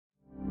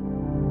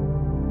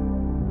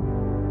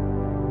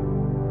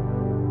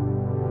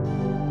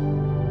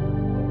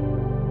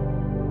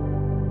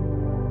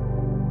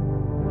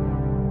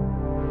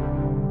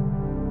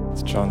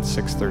John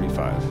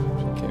 6:35, if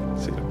you can't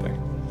see it up there.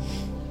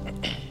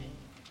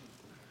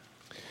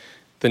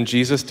 Then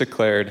Jesus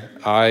declared,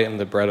 "I am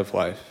the bread of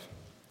life.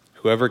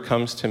 Whoever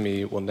comes to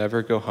me will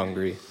never go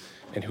hungry,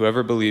 and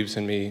whoever believes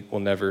in me will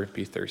never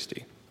be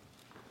thirsty."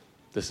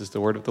 This is the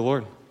word of the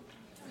Lord.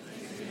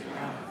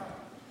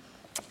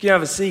 You can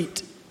have a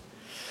seat.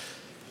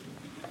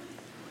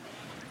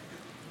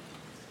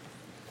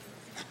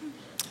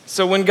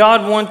 So when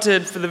God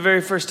wanted, for the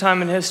very first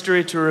time in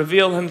history, to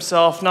reveal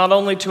himself not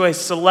only to a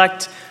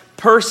select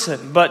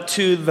person, but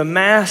to the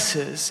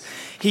masses,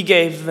 he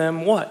gave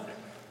them what?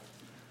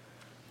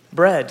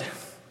 Bread.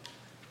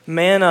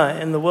 Manna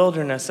in the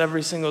wilderness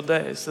every single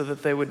day so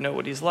that they would know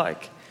what he's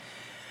like.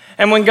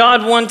 And when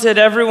God wanted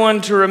everyone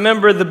to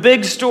remember the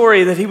big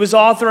story that he was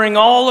authoring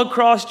all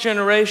across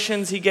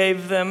generations, he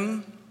gave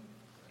them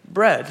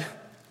bread,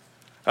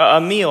 a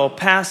meal,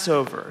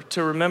 Passover,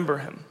 to remember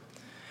him.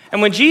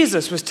 And when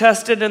Jesus was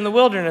tested in the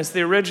wilderness, the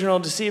original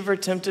deceiver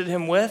tempted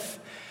him with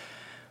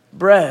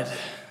bread.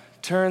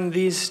 Turn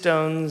these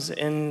stones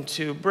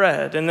into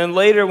bread. And then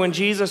later, when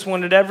Jesus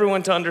wanted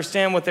everyone to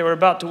understand what they were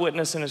about to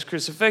witness in his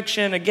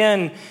crucifixion,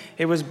 again,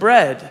 it was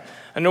bread,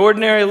 an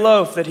ordinary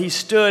loaf that he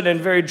stood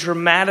and very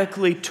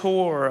dramatically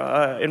tore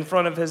in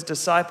front of his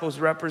disciples,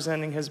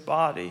 representing his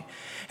body.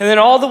 And then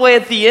all the way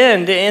at the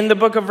end, in the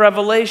book of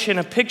Revelation,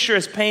 a picture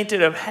is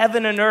painted of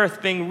heaven and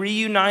earth being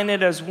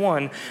reunited as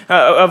one,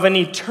 of an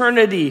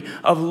eternity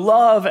of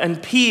love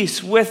and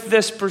peace with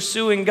this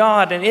pursuing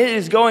God. And it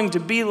is going to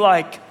be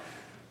like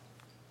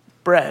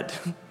bread,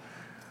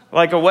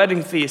 like a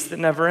wedding feast that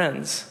never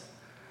ends.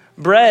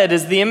 Bread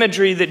is the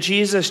imagery that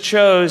Jesus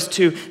chose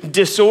to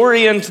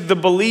disorient the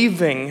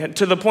believing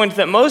to the point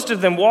that most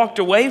of them walked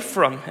away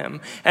from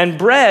him. And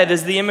bread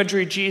is the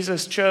imagery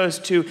Jesus chose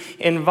to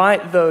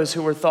invite those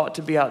who were thought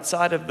to be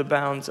outside of the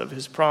bounds of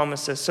his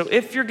promises. So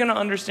if you're going to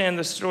understand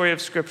the story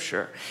of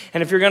Scripture,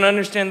 and if you're going to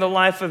understand the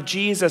life of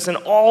Jesus and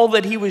all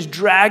that he was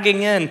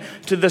dragging in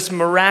to this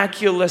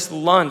miraculous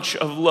lunch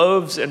of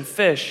loaves and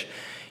fish,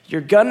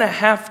 you're going to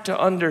have to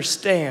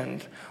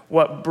understand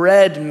what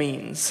bread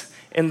means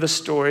in the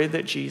story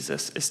that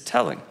Jesus is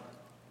telling.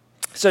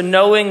 So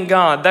knowing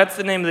God, that's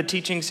the name of the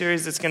teaching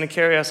series that's going to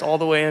carry us all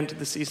the way into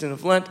the season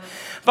of Lent.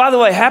 By the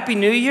way, Happy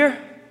New Year.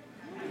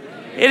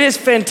 It is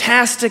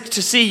fantastic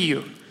to see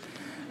you.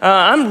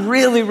 I'm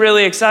really,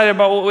 really excited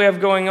about what we have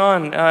going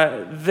on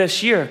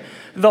this year.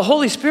 The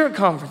Holy Spirit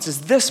Conference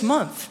is this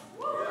month.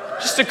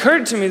 Just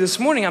occurred to me this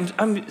morning.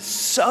 I'm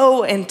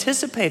so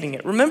anticipating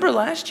it. Remember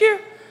last year?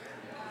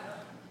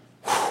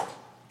 Whew.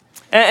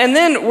 And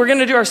then we're going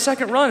to do our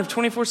second run of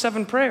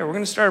 24/7 prayer. We're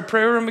going to start a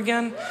prayer room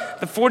again.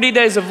 The 40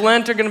 days of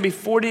Lent are going to be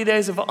 40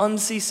 days of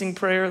unceasing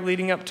prayer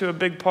leading up to a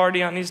big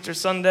party on Easter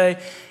Sunday.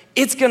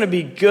 It's going to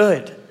be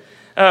good.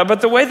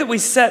 But the way that we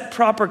set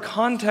proper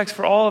context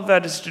for all of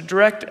that is to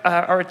direct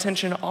our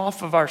attention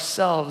off of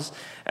ourselves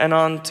and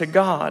onto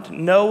God,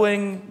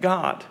 knowing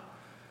God,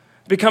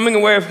 becoming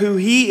aware of who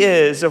he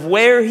is, of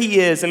where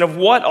he is, and of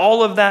what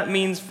all of that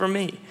means for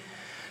me.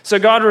 So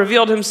God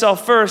revealed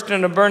himself first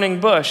in a burning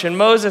bush, and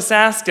Moses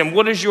asked him,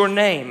 "What is your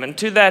name?" And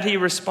to that he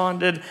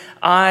responded,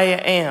 "I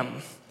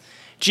am."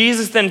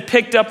 Jesus then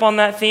picked up on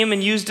that theme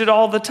and used it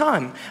all the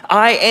time.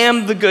 I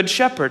am the good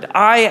shepherd.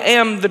 I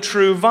am the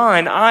true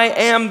vine. I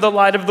am the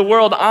light of the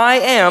world. I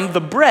am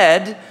the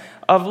bread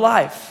of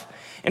life.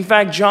 In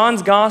fact,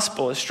 John's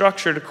gospel is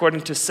structured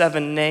according to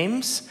 7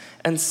 names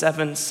and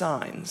 7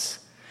 signs.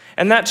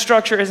 And that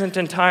structure isn't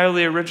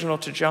entirely original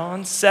to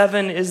John.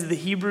 7 is the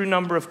Hebrew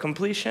number of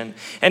completion.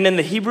 And in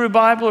the Hebrew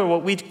Bible, or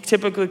what we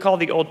typically call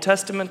the Old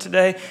Testament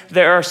today,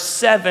 there are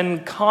 7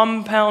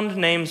 compound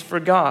names for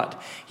God.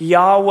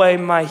 Yahweh,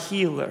 my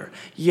healer.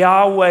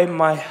 Yahweh,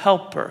 my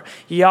helper.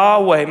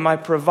 Yahweh, my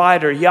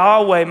provider.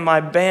 Yahweh, my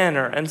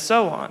banner, and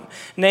so on.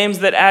 Names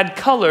that add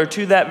color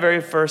to that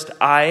very first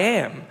I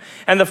am.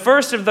 And the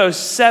first of those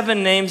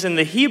 7 names in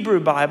the Hebrew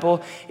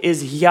Bible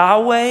is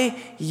Yahweh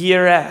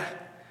Yireh,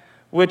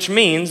 which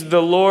means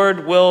the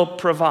Lord will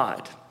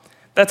provide.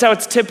 That's how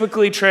it's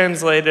typically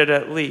translated,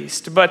 at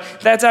least. But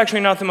that's actually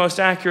not the most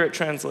accurate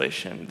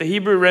translation. The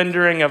Hebrew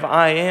rendering of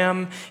I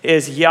am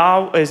is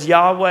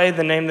Yahweh,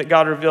 the name that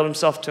God revealed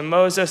himself to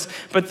Moses.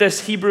 But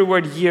this Hebrew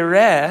word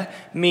Yireh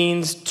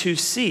means to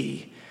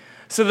see.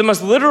 So the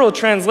most literal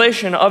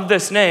translation of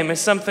this name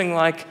is something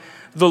like,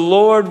 the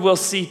Lord will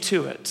see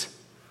to it,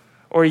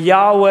 or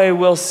Yahweh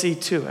will see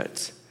to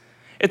it.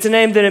 It's a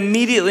name that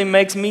immediately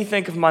makes me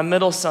think of my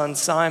middle son,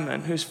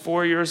 Simon, who's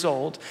 4 years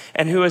old,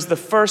 and who is the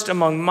first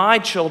among my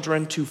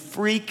children to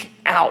freak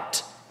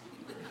out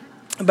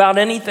about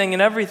anything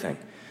and everything.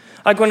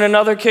 Like when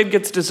another kid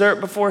gets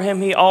dessert before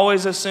him, he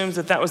always assumes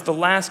that that was the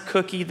last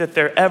cookie that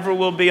there ever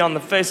will be on the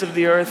face of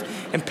the earth,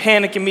 and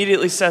panic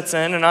immediately sets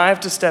in, and I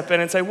have to step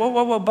in and say,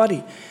 whoa,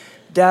 buddy,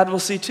 Dad will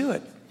see to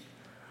it.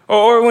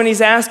 Or when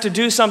he's asked to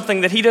do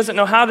something that he doesn't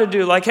know how to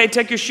do, like, hey,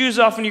 take your shoes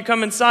off when you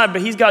come inside,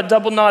 but he's got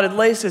double knotted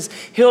laces,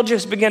 he'll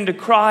just begin to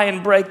cry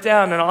and break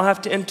down, and I'll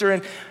have to enter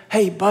in,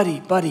 hey,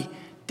 buddy,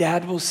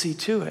 Dad will see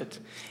to it.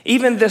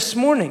 Even this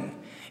morning,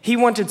 He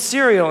wanted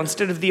cereal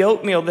instead of the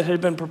oatmeal that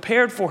had been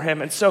prepared for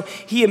him. And so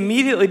he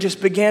immediately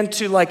just began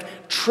to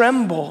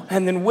tremble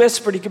and then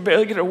whispered. He could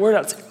barely get a word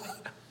out.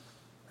 Like,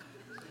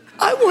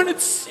 I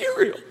wanted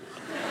cereal.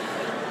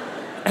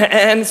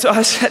 And so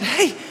I said,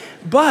 hey,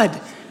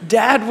 bud,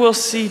 Dad will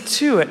see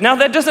to it. Now,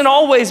 that doesn't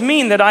always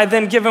mean that I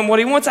then give him what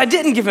he wants. I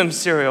didn't give him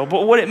cereal.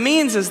 But what it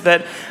means is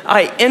that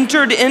I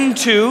entered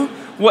into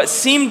what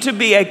seemed to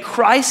be a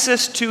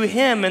crisis to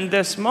him in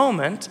this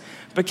moment,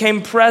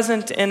 became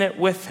present in it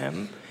with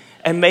him,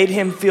 and made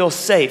him feel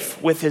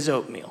safe with his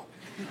oatmeal.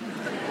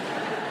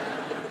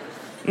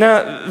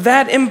 Now,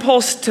 that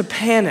impulse to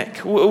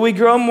panic, we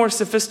grow more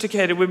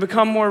sophisticated, we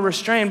become more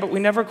restrained, but we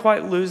never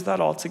quite lose that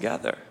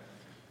altogether.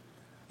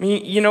 I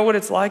mean, you know what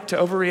it's like to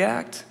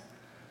overreact,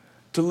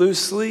 to lose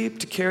sleep,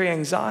 to carry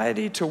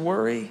anxiety, to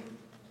worry.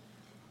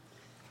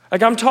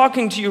 Like, I'm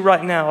talking to you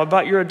right now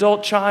about your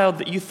adult child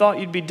that you thought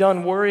you'd be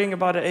done worrying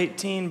about at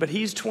 18, but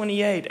he's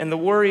 28, and the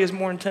worry is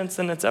more intense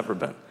than it's ever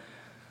been.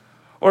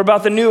 Or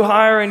about the new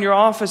hire in your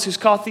office who's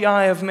caught the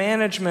eye of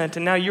management,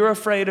 and now you're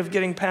afraid of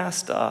getting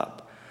passed up.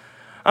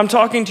 I'm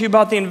talking to you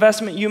about the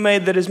investment you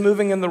made that is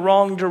moving in the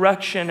wrong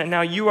direction, and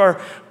now you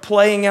are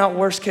playing out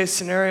worst-case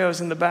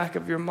scenarios in the back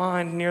of your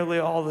mind nearly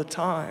all the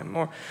time.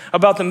 Or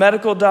about the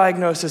medical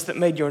diagnosis that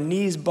made your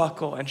knees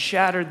buckle and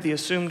shattered the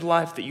assumed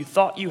life that you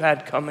thought you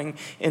had coming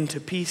into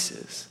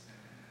pieces.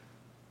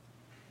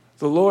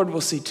 The Lord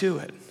will see to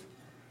it.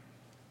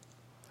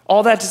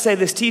 All that to say,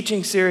 this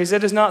teaching series,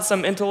 it is not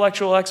some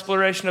intellectual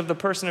exploration of the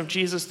person of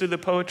Jesus through the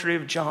poetry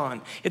of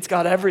John. It's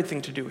got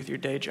everything to do with your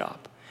day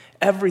job,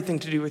 everything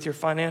to do with your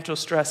financial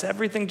stress,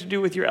 everything to do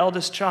with your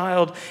eldest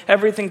child,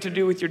 everything to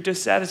do with your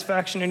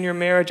dissatisfaction in your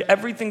marriage,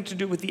 everything to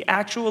do with the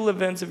actual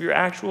events of your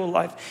actual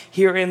life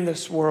here in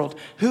this world.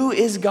 Who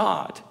is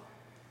God?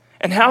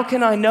 And how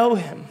can I know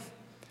him?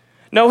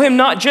 Know him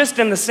not just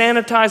in the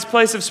sanitized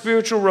place of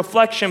spiritual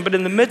reflection, but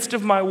in the midst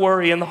of my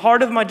worry, in the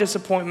heart of my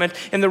disappointment,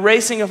 in the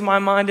racing of my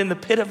mind, in the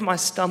pit of my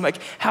stomach.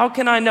 How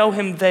can I know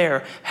him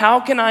there? How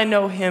can I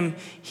know him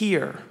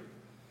here?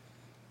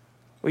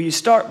 Well, you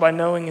start by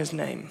knowing his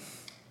name.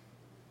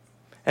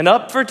 And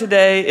up for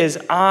today is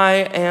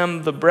I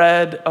am the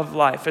bread of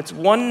life. It's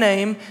one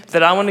name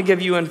that I want to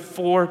give you in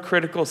 4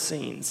 critical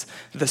scenes: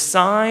 the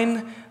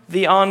sign,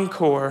 the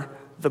encore,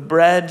 the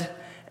bread,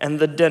 and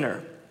the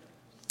dinner.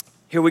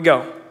 Here we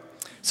go.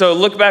 So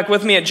look back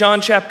with me at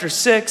John chapter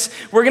 6.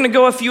 We're going to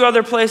go a few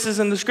other places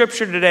in the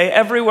scripture today.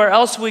 Everywhere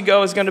else we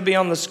go is going to be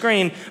on the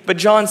screen, but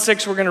John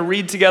 6 we're going to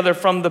read together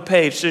from the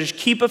page. So just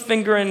keep a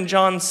finger in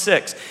John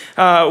 6.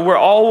 We're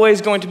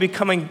always going to be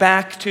coming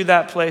back to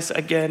that place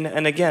again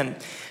and again.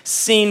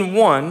 Scene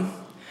 1,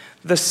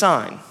 the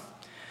sign.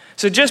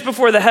 So just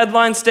before the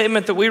headline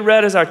statement that we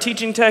read as our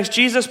teaching text,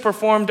 Jesus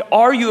performed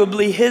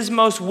arguably his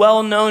most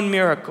well-known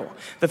miracle,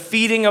 the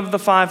feeding of the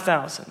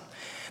 5,000.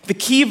 The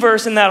key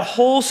verse in that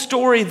whole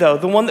story, though,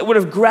 the one that would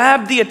have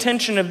grabbed the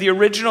attention of the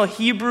original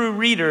Hebrew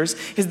readers,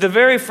 is the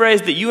very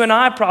phrase that you and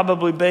I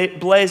probably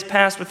blaze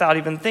past without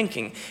even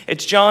thinking.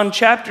 It's John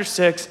chapter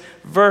 6,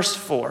 verse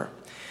 4.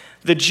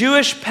 The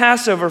Jewish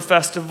Passover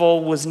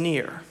festival was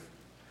near.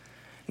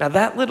 Now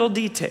that little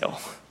detail,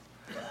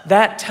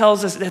 that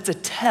tells us, that's a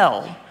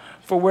tell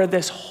for where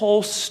this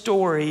whole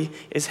story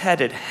is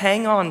headed.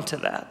 Hang on to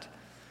that.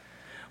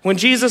 When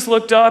Jesus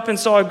looked up and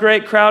saw a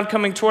great crowd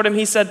coming toward him,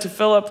 he said to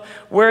Philip,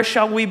 "Where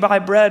shall we buy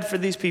bread for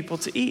these people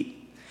to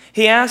eat?"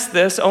 He asked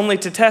this only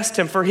to test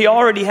him, for he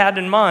already had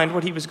in mind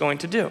what he was going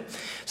to do.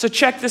 So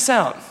check this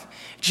out.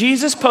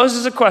 Jesus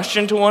poses a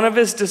question to one of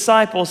his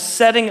disciples,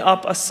 setting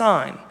up a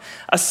sign.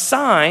 A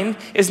sign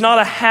is not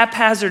a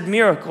haphazard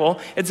miracle.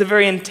 It's a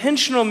very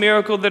intentional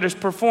miracle that is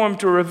performed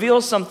to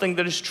reveal something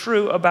that is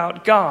true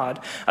about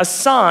God. A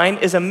sign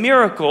is a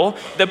miracle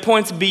that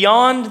points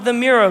beyond the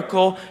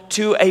miracle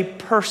to a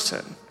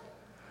person.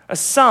 A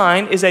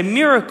sign is a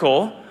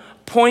miracle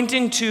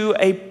pointing to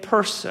a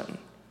person.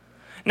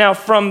 Now,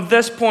 from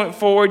this point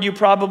forward, you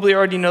probably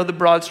already know the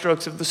broad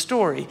strokes of the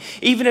story.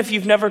 Even if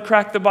you've never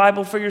cracked the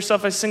Bible for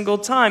yourself a single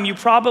time, you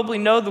probably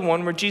know the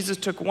one where Jesus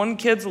took one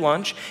kid's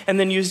lunch and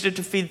then used it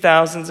to feed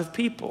thousands of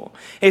people.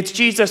 It's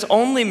Jesus'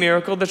 only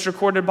miracle that's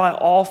recorded by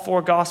all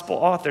 4 gospel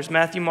authors,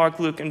 Matthew, Mark,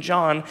 Luke, and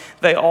John.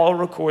 They all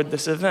record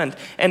this event.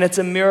 And it's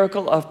a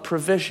miracle of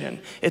provision.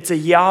 It's a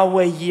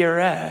Yahweh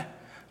Yireh,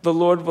 the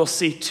Lord will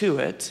see to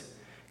it,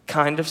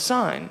 kind of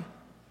sign.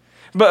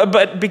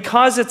 But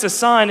because it's a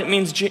sign, it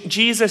means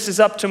Jesus is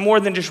up to more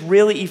than just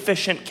really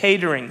efficient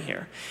catering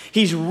here.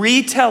 He's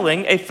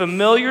retelling a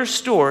familiar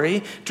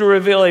story to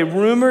reveal a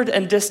rumored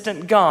and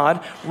distant God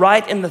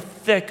right in the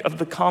thick of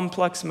the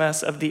complex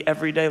mess of the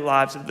everyday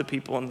lives of the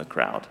people in the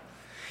crowd.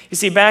 You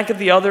see, back at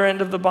the other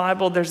end of the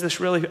Bible, there's this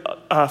really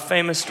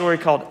famous story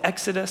called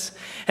Exodus.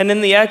 And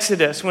in the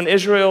Exodus, when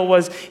Israel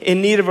was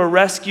in need of a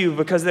rescue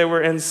because they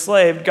were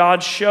enslaved,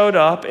 God showed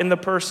up in the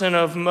person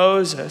of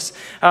Moses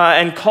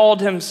and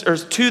called him, or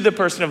to the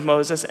person of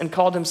Moses, and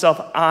called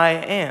himself I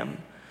Am.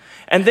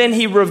 And then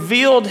he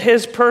revealed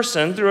his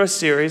person through a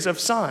series of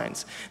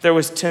signs. There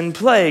was 10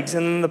 plagues,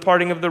 and then the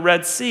parting of the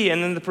Red Sea,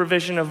 and then the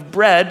provision of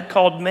bread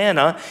called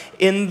manna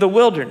in the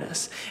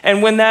wilderness.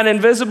 And when that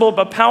invisible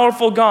but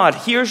powerful God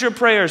hears your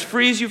prayers,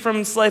 frees you from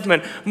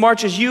enslavement,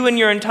 marches you and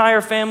your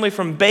entire family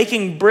from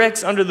baking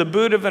bricks under the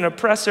boot of an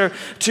oppressor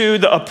to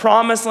a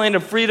promised land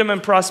of freedom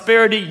and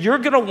prosperity, you're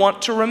going to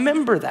want to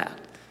remember that.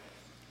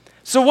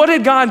 So what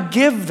did God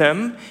give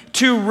them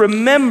to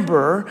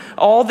remember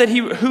all that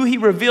who he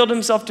revealed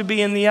himself to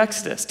be in the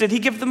Exodus? Did he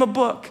give them a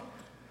book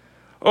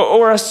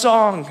or a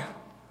song,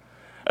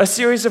 a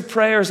series of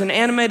prayers, an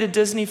animated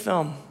Disney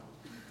film?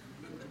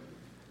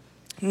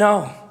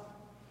 No.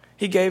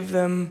 He gave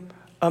them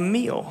a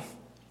meal,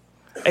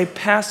 a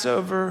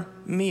Passover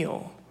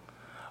meal,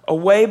 a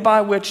way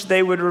by which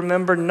they would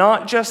remember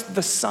not just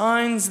the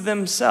signs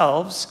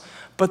themselves,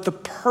 but the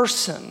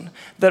person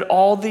that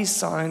all these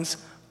signs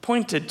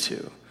pointed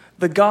to,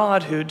 the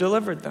God who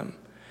delivered them.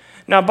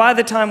 Now, by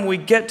the time we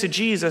get to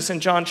Jesus in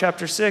John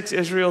chapter 6,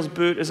 Israel's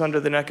boot is under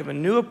the neck of a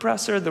new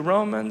oppressor, the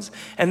Romans,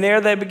 and there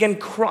they begin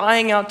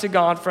crying out to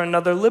God for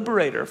another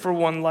liberator, for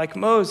one like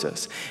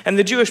Moses. And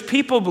the Jewish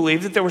people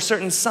believed that there were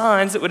certain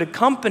signs that would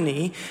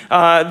accompany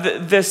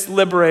this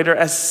liberator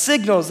as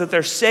signals that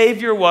their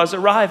Savior was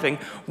arriving.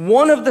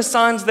 One of the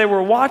signs they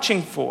were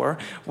watching for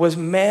was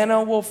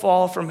manna will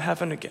fall from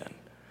heaven again,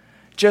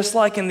 just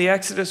like in the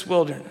Exodus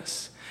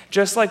wilderness.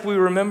 Just like we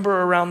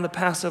remember around the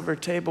Passover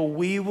table,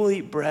 we will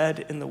eat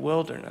bread in the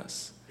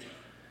wilderness.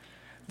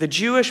 The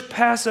Jewish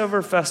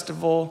Passover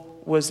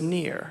festival was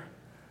near.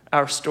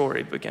 Our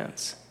story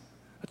begins.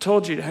 I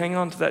told you to hang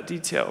on to that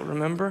detail,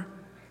 remember?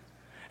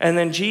 And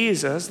then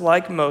Jesus,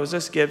 like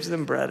Moses, gives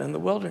them bread in the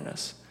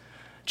wilderness.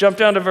 Jump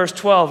down to verse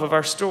 12 of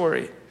our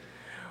story.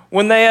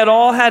 When they had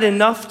all had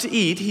enough to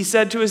eat, he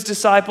said to his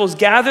disciples,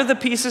 "Gather the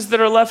pieces that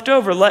are left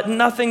over, let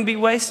nothing be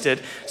wasted."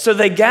 So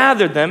they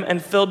gathered them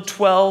and filled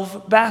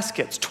 12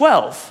 baskets.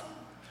 12.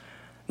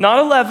 Not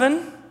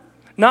 11,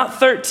 not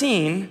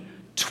 13,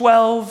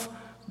 12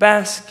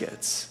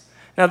 baskets.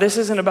 Now this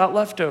isn't about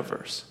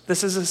leftovers.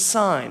 This is a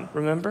sign,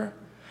 remember?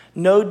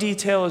 No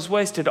detail is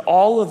wasted.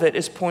 All of it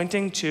is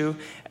pointing to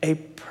a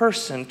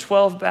person.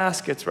 12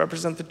 baskets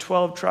represent the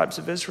 12 tribes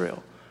of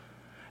Israel.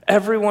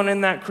 Everyone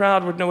in that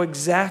crowd would know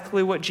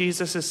exactly what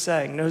Jesus is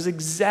saying, knows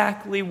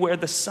exactly where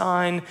the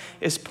sign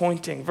is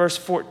pointing. Verse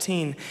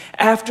 14,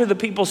 after the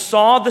people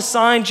saw the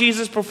sign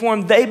Jesus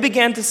performed, they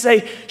began to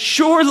say,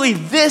 "Surely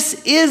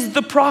this is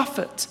the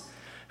prophet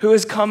who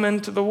has come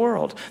into the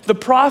world." The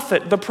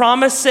prophet, the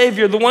promised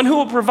Savior, the one who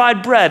will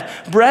provide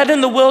bread in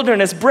the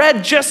wilderness,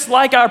 bread just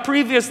like our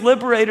previous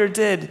liberator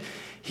did.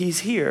 He's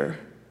here,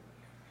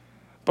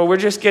 but we're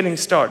just getting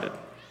started.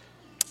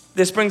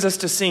 This brings us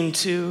to scene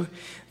 2,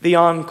 the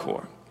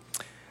encore.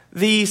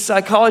 The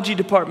psychology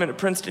department at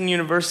Princeton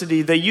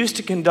University, they used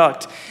to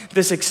conduct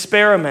this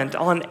experiment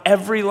on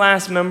every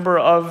last member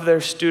of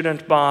their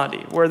student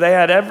body, where they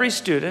had every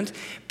student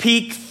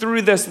peek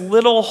through this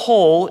little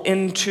hole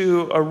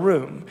into a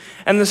room.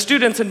 And the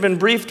students had been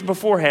briefed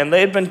beforehand. They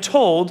had been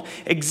told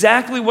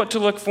exactly what to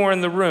look for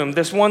in the room,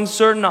 this one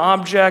certain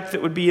object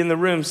that would be in the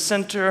room's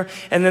center,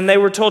 and then they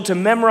were told to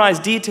memorize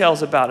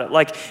details about it,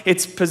 like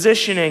its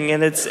positioning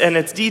and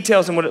its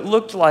details and what it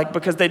looked like,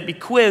 because they'd be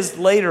quizzed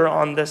later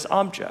on this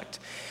object.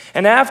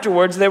 And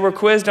afterwards, they were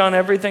quizzed on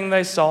everything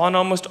they saw, and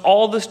almost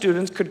all the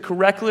students could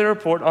correctly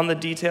report on the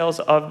details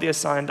of the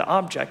assigned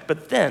object.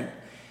 But then,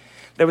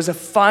 there was a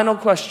final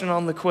question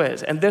on the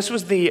quiz, and this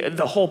was the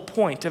whole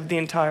point of the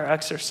entire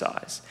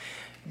exercise.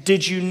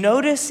 Did you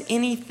notice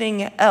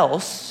anything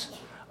else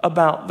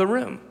about the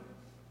room?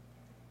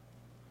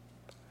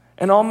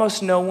 And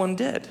almost no one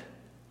did.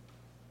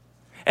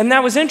 And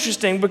that was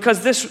interesting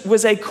because this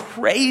was a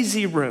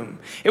crazy room.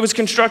 It was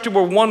constructed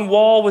where one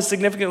wall was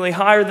significantly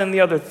higher than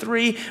the other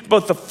 3.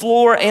 Both the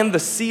floor and the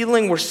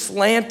ceiling were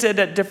slanted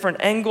at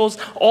different angles.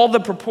 All the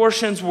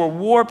proportions were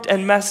warped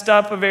and messed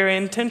up very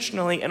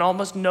intentionally, and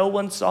almost no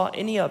one saw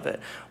any of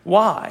it.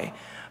 Why?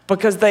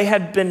 Because they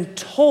had been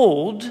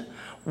told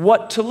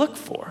what to look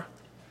for.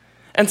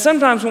 And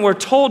sometimes when we're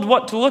told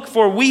what to look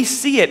for, we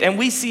see it, and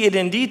we see it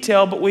in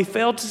detail, but we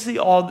fail to see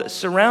all that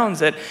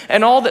surrounds it.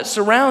 And all that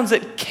surrounds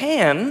it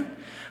can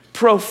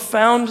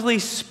profoundly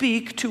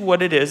speak to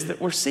what it is that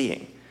we're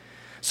seeing.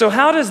 So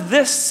how does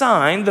this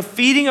sign, the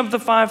feeding of the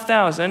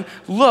 5,000,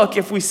 look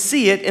if we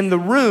see it in the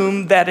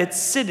room that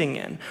it's sitting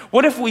in?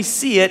 What if we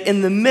see it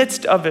in the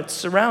midst of its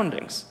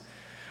surroundings?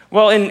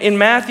 Well, in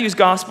Matthew's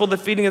gospel, the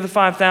feeding of the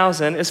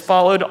 5,000 is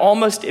followed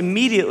almost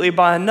immediately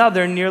by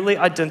another nearly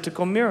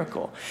identical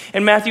miracle.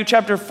 In Matthew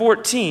chapter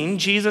 14,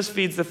 Jesus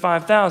feeds the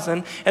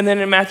 5,000, and then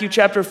in Matthew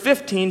chapter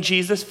 15,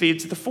 Jesus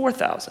feeds the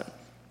 4,000.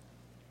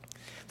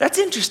 That's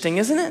interesting,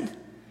 isn't it?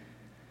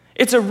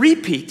 It's a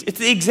repeat. It's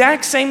the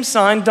exact same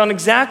sign, done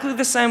exactly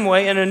the same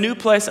way in a new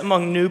place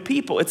among new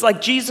people. It's like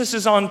Jesus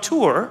is on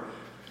tour,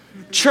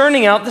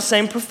 churning out the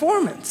same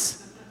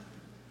performance.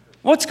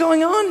 What's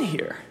going on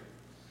here?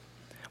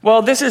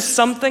 Well, this is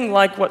something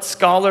like what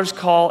scholars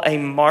call a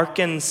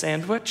Markan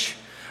sandwich,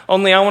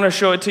 only I want to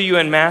show it to you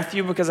in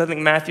Matthew because I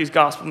think Matthew's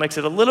gospel makes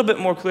it a little bit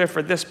more clear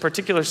for this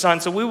particular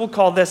sign. So we will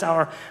call this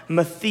our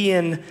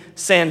Matthean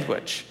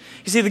sandwich.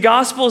 You see, the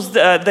Gospels,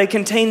 they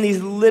contain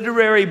these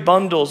literary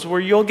bundles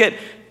where you'll get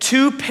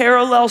two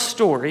parallel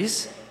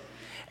stories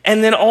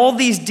and then all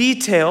these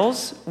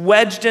details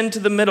wedged into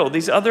the middle.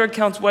 These other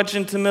accounts wedged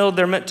into the middle,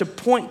 they're meant to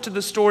point to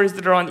the stories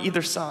that are on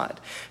either side,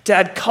 to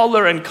add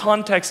color and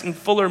context and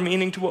fuller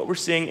meaning to what we're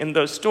seeing in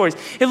those stories.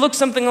 It looks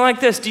something like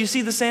this. Do you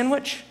see the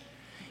sandwich?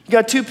 You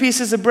got two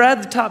pieces of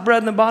bread, the top bread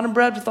and the bottom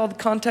bread with all the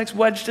context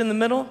wedged in the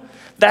middle.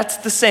 That's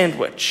the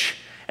sandwich.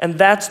 And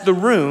that's the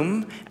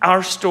room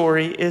our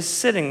story is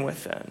sitting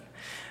within.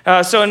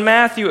 So in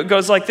Matthew, it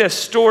goes like this.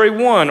 Story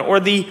 1,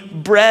 or the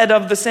bread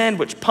of the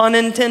sandwich, pun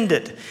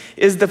intended,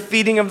 is the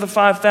feeding of the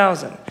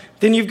 5,000.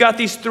 Then you've got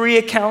these three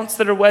accounts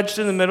that are wedged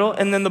in the middle,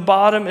 and then the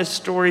bottom is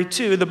story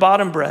 2, the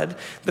bottom bread,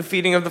 the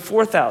feeding of the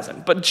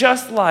 4,000. But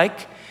just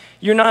like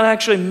you're not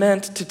actually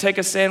meant to take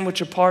a sandwich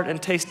apart and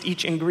taste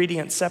each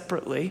ingredient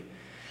separately,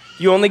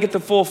 you only get the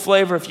full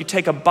flavor if you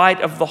take a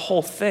bite of the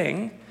whole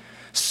thing.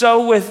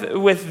 So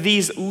with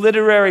these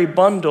literary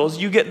bundles,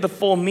 you get the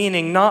full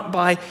meaning not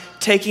by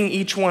taking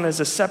each one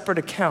as a separate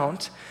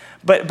account,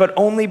 but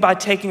only by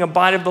taking a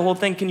bite of the whole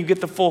thing can you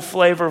get the full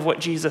flavor of what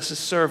Jesus is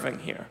serving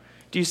here.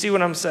 Do you see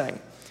what I'm saying?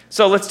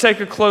 So let's take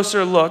a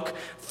closer look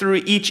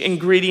through each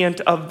ingredient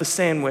of the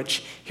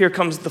sandwich. Here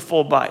comes the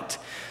full bite.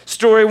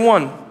 Story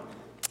 1.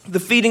 The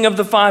feeding of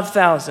the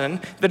 5,000,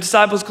 the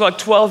disciples collect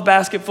 12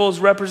 basketfuls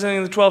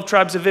representing the 12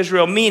 tribes of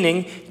Israel,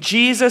 meaning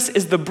Jesus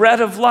is the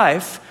bread of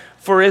life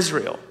for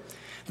Israel.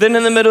 Then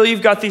in the middle,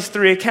 you've got these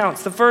three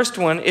accounts. The first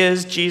one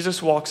is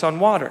Jesus walks on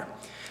water.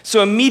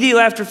 So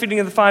immediately after feeding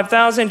of the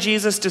 5,000,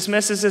 Jesus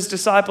dismisses his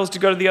disciples to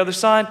go to the other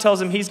side, tells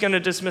them he's going to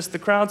dismiss the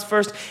crowds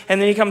first, and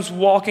then he comes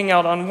walking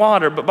out on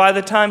water. But by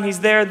the time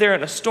he's there, they're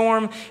in a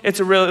storm. It's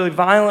a really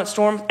violent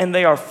storm, and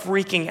they are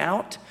freaking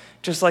out,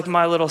 just like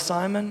my little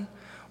Simon.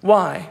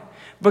 Why?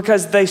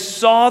 Because they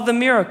saw the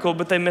miracle,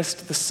 but they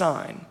missed the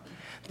sign.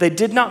 They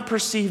did not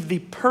perceive the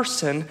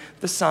person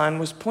the sign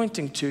was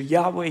pointing to,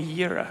 Yahweh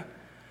Yireh.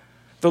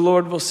 The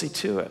Lord will see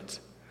to it.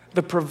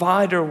 The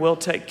provider will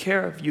take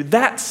care of you.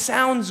 That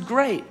sounds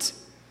great,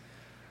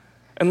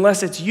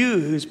 unless it's you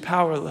who's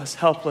powerless,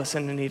 helpless,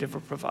 and in need of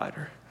a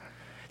provider.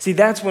 See,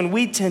 that's when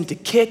we tend to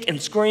kick and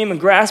scream and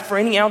grasp for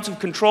any ounce of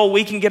control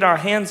we can get our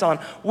hands on.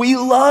 We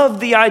love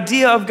the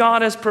idea of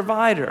God as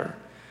provider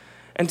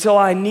until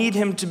I need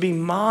him to be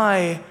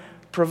my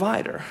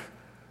provider.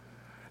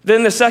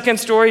 Then the second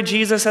story,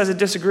 Jesus has a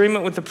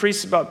disagreement with the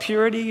priests about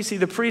purity. You see,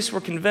 the priests were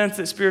convinced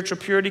that spiritual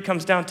purity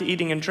comes down to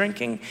eating and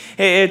drinking.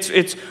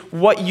 It's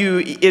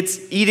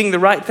eating the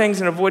right things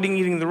and avoiding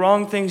eating the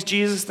wrong things.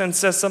 Jesus then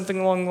says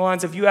something along the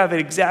lines of, you have it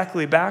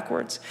exactly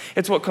backwards.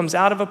 It's what comes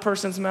out of a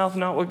person's mouth,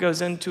 not what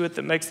goes into it,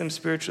 that makes them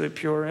spiritually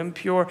pure or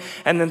impure.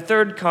 And then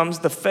third comes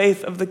the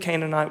faith of the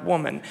Canaanite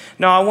woman.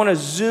 Now I want to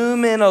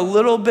zoom in a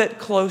little bit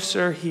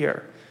closer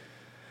here.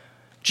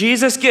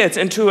 Jesus gets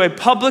into a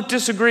public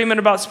disagreement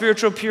about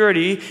spiritual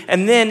purity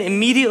and then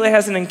immediately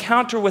has an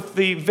encounter with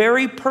the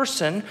very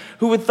person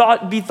who would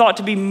be thought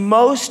to be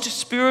most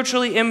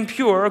spiritually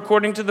impure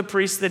according to the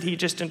priest that he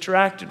just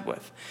interacted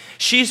with.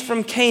 She's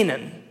from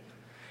Canaan.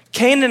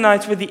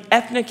 Canaanites were the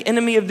ethnic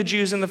enemy of the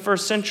Jews in the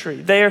first century.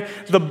 They're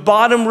the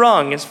bottom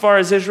rung as far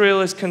as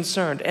Israel is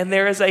concerned, and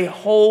there is a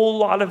whole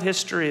lot of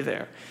history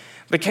there.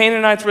 The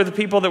Canaanites were the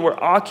people that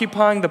were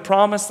occupying the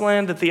promised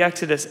land that the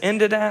Exodus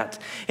ended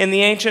at. In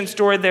the ancient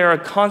story, they are a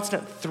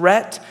constant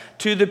threat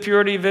to the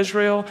purity of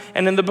Israel.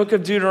 And in the book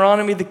of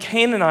Deuteronomy, the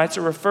Canaanites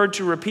are referred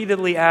to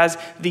repeatedly as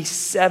the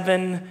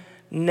 7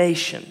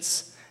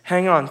 nations.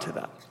 Hang on to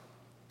that.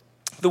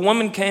 The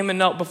woman came and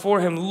knelt before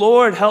him.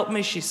 Lord, help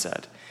me, she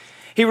said.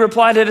 He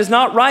replied, it is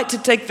not right to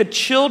take the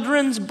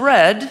children's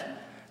bread,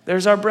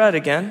 there's our bread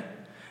again,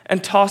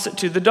 and toss it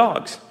to the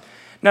dogs.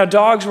 Now,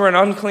 dogs were an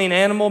unclean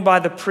animal by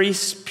the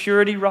priest's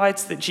purity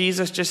rites that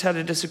Jesus just had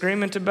a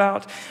disagreement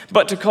about.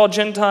 But to call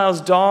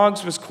Gentiles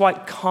dogs was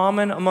quite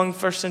common among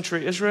first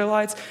century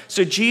Israelites.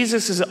 So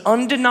Jesus is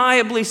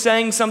undeniably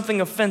saying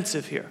something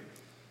offensive here.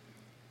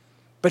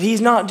 But he's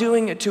not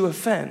doing it to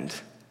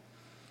offend.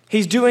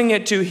 He's doing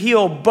it to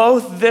heal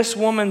both this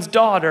woman's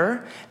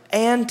daughter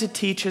and to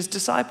teach his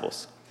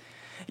disciples.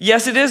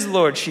 Yes, it is,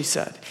 Lord, she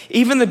said.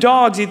 Even the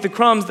dogs eat the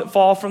crumbs that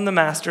fall from the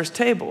master's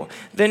table.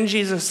 Then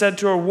Jesus said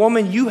to her,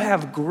 woman, you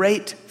have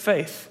great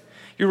faith.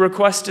 Your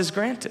request is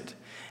granted.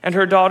 And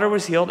her daughter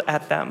was healed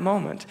at that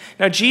moment.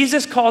 Now,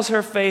 Jesus calls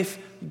her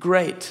faith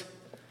great.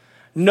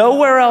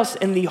 Nowhere else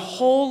in the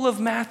whole of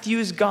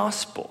Matthew's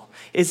gospel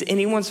is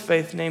anyone's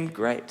faith named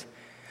great.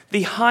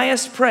 The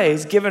highest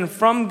praise given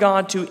from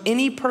God to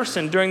any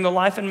person during the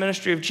life and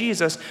ministry of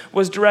Jesus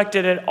was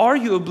directed at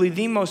arguably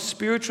the most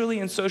spiritually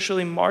and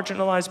socially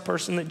marginalized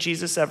person that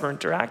Jesus ever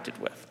interacted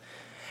with.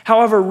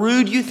 However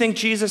rude you think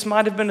Jesus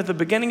might have been at the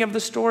beginning of the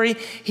story,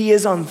 he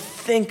is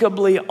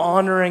unthinkably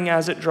honoring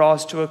as it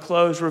draws to a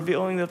close,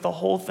 revealing that the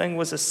whole thing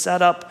was a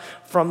setup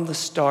from the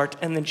start,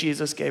 and then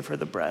Jesus gave her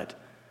the bread.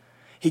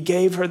 He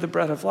gave her the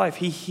bread of life.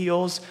 He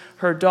heals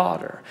her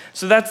daughter.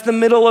 So that's the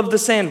middle of the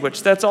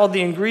sandwich. That's all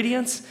the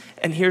ingredients.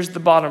 And here's the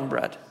bottom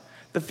bread,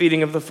 the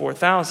feeding of the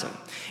 4,000.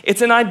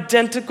 It's an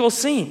identical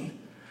scene.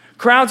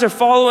 Crowds are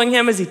following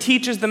him as he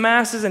teaches the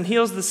masses and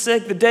heals the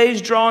sick. The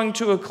day's drawing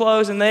to a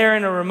close, and they are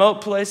in a remote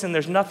place, and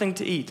there's nothing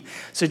to eat.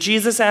 So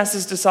Jesus asks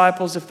his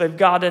disciples if they've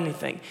got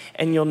anything,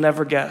 and you'll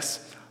never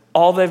guess.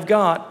 All they've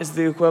got is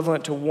the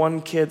equivalent to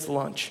one kid's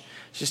lunch.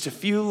 Just a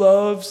few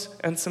loaves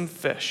and some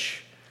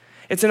fish.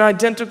 It's an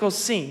identical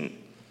scene,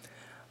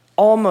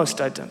 almost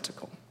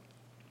identical.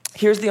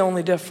 Here's the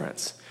only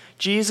difference.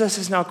 Jesus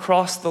has now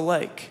crossed the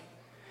lake.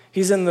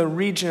 He's in the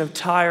region of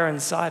Tyre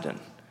and Sidon.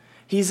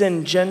 He's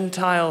in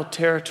Gentile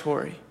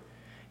territory.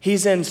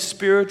 He's in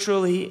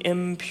spiritually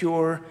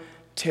impure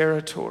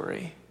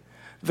territory.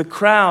 The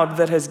crowd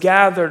that has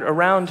gathered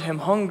around him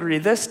hungry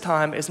this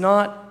time is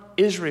not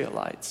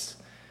Israelites.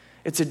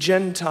 It's a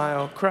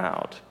Gentile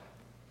crowd.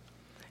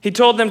 He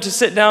told them to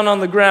sit down on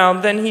the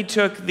ground. Then he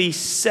took the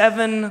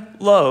 7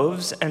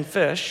 loaves and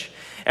fish,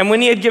 and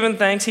when he had given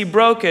thanks, he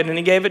broke it and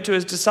he gave it to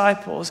his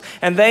disciples,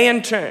 and they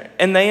in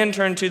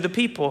turn to the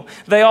people.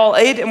 They all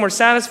ate and were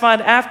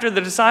satisfied. After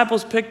the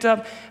disciples picked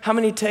up, how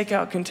many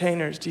takeout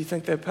containers do you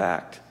think they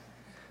packed?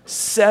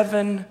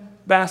 7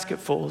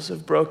 basketfuls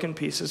of broken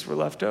pieces were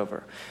left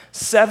over.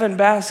 7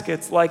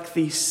 baskets like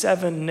the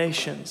 7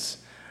 nations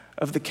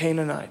of the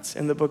Canaanites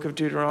in the book of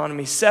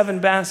Deuteronomy. 7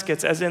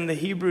 baskets as in the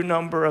Hebrew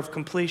number of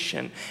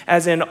completion,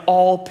 as in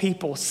all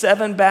people.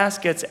 7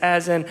 baskets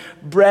as in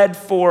bread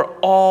for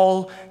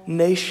all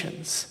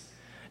nations.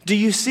 Do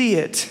you see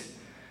it?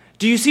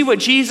 Do you see what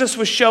Jesus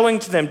was showing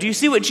to them? Do you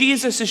see what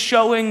Jesus is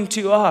showing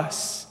to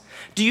us?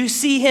 Do you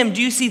see him?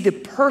 Do you see the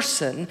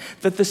person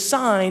that the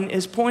sign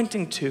is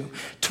pointing to?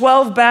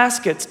 12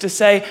 baskets to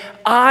say,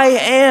 I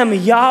am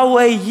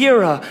Yahweh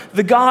Yireh,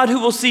 the God who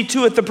will see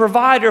to it, the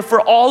provider for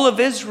all of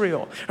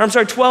Israel.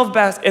 12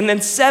 baskets, and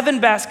then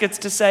 7 baskets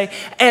to say,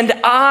 and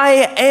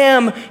I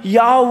am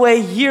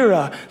Yahweh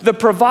Yireh, the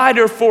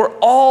provider for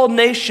all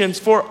nations,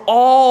 for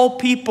all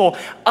people.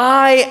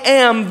 I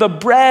am the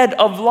bread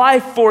of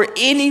life for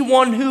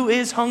anyone who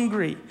is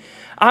hungry.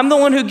 I'm the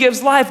one who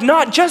gives life,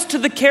 not just to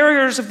the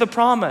carriers of the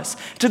promise,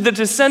 to the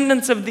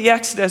descendants of the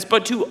Exodus,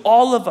 but to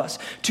all of us,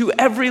 to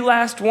every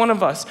last one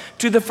of us,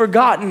 to the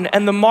forgotten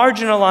and the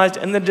marginalized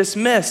and the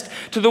dismissed,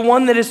 to the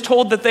one that is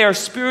told that they are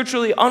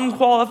spiritually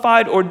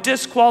unqualified or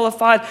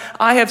disqualified.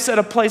 I have set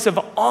a place of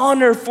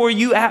honor for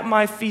you at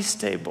my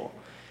feast table.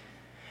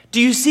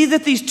 Do you see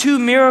that these 2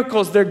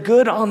 miracles, they're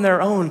good on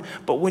their own,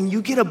 but when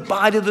you get a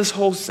bite of this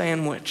whole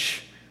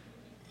sandwich,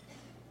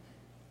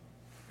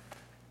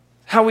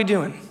 how are we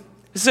doing?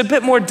 This is a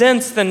bit more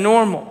dense than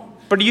normal,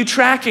 but are you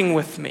tracking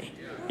with me?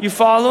 You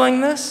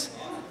following this?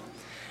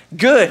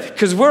 Good,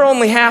 because we're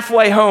only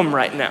halfway home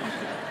right now.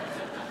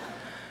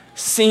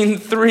 Scene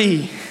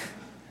 3,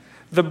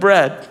 the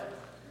bread.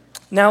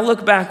 Now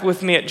look back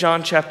with me at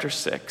John chapter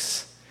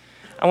 6.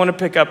 I want to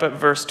pick up at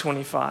verse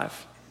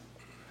 25.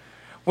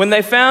 When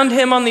they found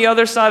him on the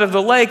other side of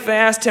the lake, they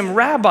asked him,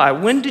 Rabbi,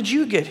 when did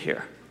you get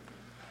here?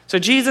 So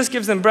Jesus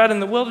gives them bread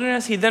in the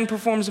wilderness. He then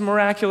performs a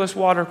miraculous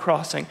water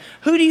crossing.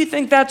 Who do you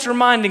think that's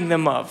reminding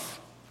them of?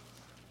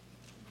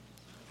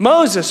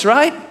 Moses,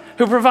 right?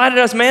 Who provided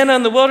us manna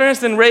in the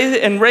wilderness and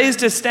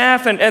raised his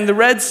staff and the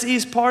Red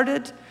Seas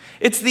parted?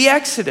 It's the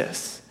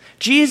Exodus.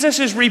 Jesus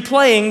is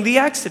replaying the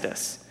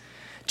Exodus.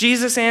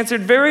 Jesus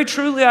answered, very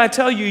truly I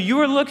tell you, you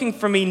are looking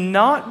for me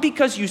not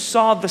because you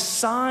saw the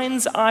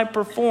signs I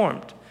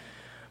performed,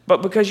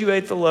 but because you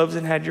ate the loaves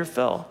and had your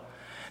fill.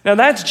 Now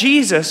that's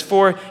Jesus,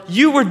 for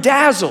you were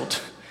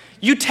dazzled.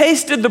 You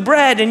tasted the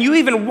bread and you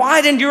even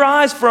widened your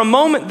eyes for a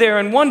moment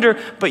there in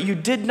wonder, but you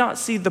did not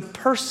see the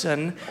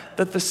person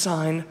that the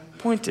sign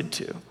pointed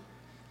to.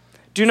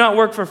 Do not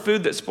work for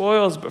food that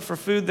spoils, but for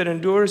food that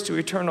endures to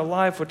eternal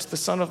life, which the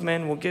Son of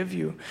Man will give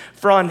you.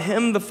 For on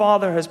him the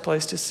Father has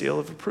placed his seal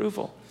of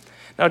approval.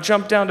 Now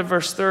jump down to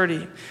verse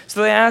 30.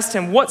 So they asked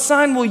him, what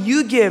sign will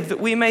you give that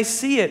we may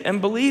see it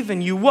and believe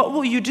in you? What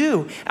will you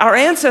do? Our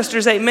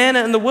ancestors ate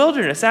manna in the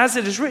wilderness. As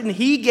it is written,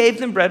 he gave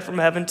them bread from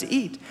heaven to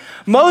eat.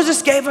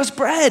 Moses gave us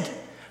bread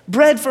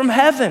from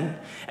heaven.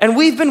 And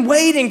we've been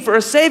waiting for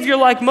a Savior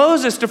like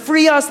Moses to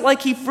free us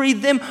like he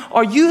freed them.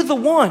 Are you the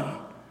one?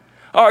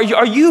 Are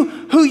you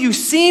who you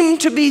seem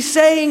to be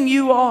saying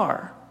you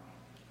are?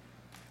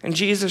 And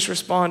Jesus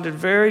responded,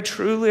 very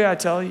truly I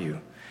tell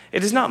you,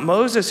 it is not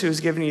Moses who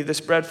has given you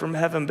this bread from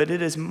heaven, but it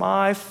is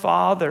my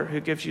Father who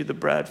gives you the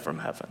bread from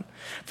heaven.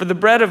 For the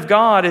bread of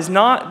God is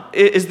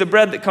the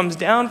bread that comes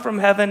down from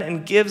heaven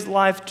and gives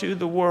life to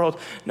the world.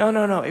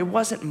 No. It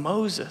wasn't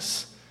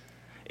Moses.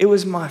 It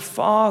was my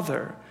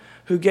Father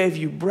who gave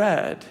you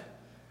bread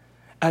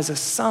as a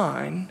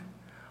sign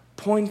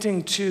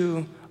pointing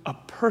to a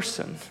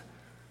person.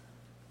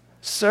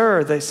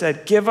 Sir, they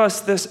said, give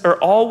us this, or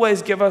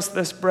always give us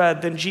this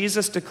bread. Then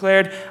Jesus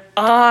declared,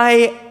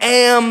 I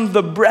am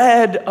the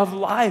bread of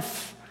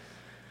life.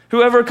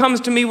 Whoever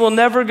comes to me will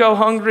never go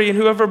hungry, and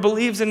whoever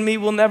believes in me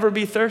will never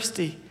be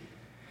thirsty.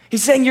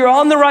 He's saying you're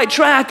on the right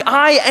track.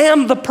 I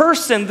am the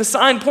person the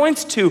sign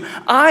points to.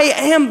 I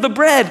am the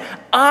bread.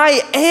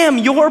 I am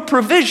your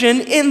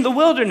provision in the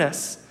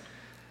wilderness.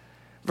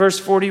 Verse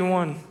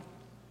 41.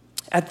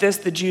 At this,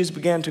 the Jews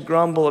began to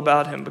grumble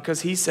about him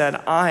because he said,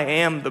 I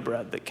am the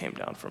bread that came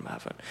down from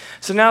heaven.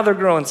 So now they're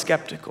growing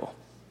skeptical.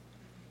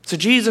 So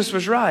Jesus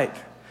was right.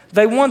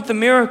 They want the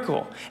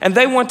miracle, and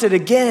they want it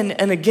again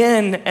and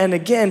again and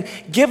again.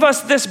 Give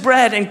us this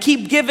bread and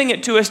keep giving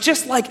it to us,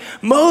 just like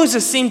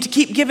Moses seemed to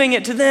keep giving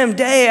it to them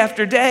day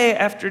after day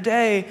after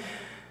day.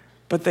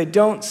 But they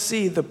don't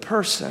see the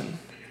person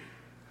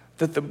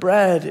that the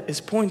bread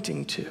is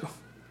pointing to.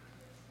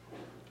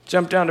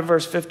 Jump down to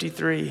verse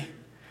 53.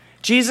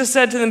 Jesus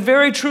said to them,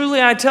 very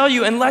truly I tell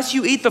you, unless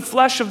you eat the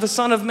flesh of the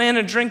Son of Man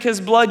and drink his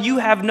blood, you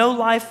have no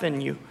life in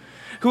you.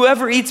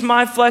 Whoever eats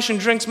my flesh and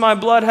drinks my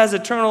blood has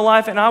eternal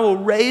life, and I will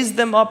raise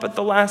them up at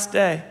the last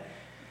day.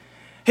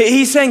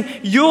 He's saying,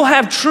 you'll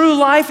have true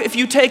life if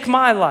you take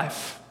my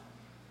life.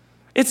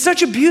 It's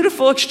such a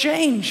beautiful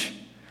exchange.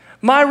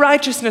 My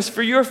righteousness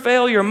for your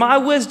failure, my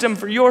wisdom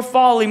for your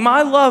folly,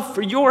 my love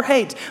for your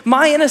hate,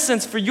 my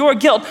innocence for your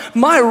guilt,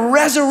 my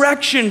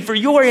resurrection for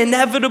your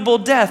inevitable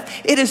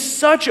death. It is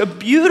such a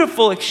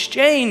beautiful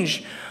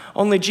exchange.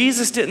 Only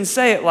Jesus didn't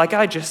say it like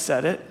I just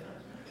said it.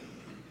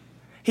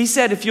 He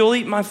said, if you'll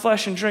eat my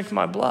flesh and drink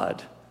my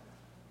blood.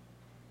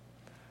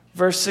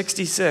 Verse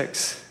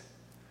 66.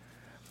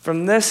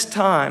 From this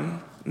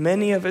time,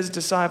 many of his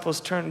disciples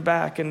turned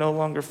back and no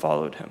longer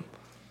followed him.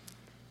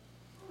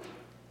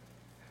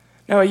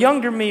 Now, a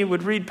younger me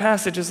would read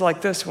passages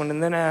like this one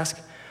and then ask,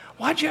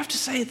 why'd you have to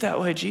say it that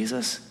way,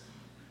 Jesus?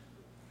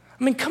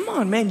 I mean, come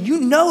on, man. You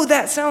know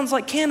that sounds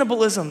like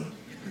cannibalism.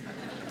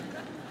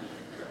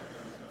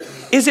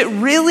 Is it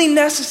really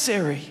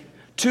necessary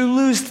to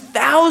lose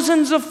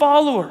thousands of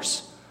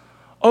followers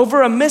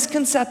over a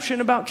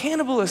misconception about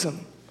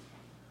cannibalism?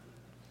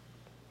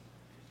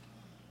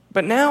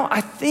 But now I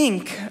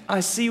think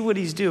I see what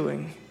he's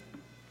doing.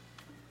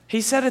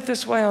 He said it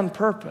this way on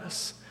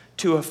purpose,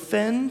 to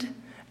offend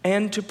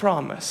and to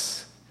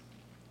promise.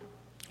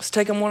 Let's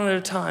take them one at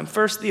a time.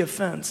 First, the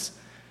offense.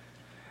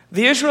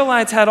 The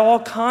Israelites had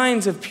all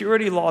kinds of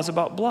purity laws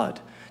about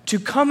blood. To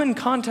come in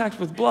contact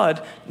with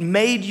blood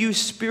made you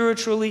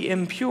spiritually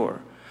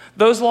impure.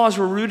 Those laws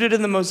were rooted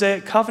in the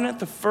Mosaic covenant,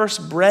 the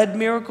first bread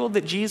miracle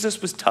that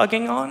Jesus was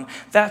tugging on.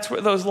 That's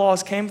where those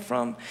laws came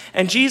from.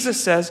 And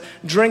Jesus says,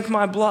 drink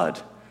my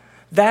blood.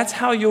 That's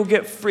how you'll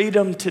get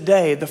freedom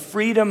today, the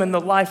freedom and the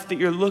life that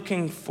you're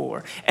looking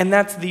for. And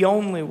that's the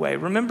only way.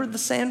 Remember the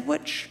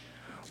sandwich?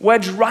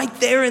 Wedged right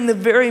there in the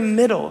very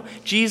middle.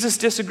 Jesus'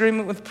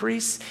 disagreement with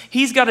priests.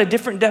 He's got a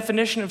different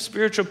definition of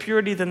spiritual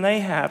purity than they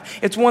have.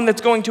 It's one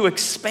that's going to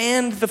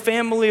expand the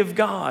family of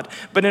God.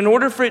 But in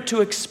order for it to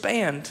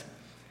expand,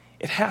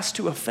 it has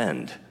to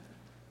offend.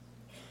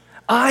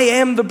 I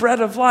am the bread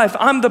of life.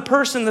 I'm the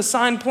person the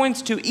sign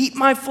points to. Eat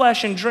my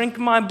flesh and drink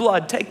my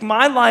blood. Take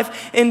my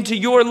life into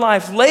your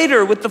life.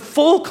 Later, with the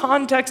full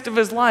context of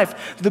his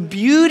life, the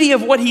beauty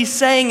of what he's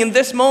saying in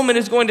this moment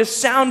is going to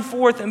sound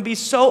forth and be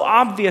so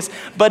obvious.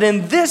 But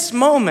in this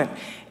moment,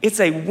 it's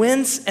a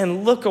wince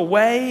and look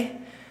away.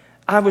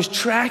 I was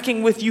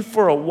tracking with you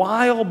for a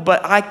while,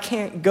 but I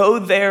can't go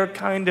there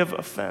kind of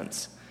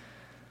offense.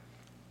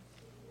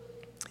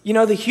 You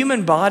know, the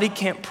human body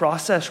can't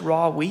process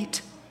raw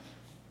wheat.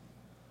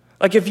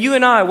 Like if you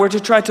and I were to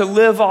try to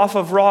live off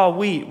of raw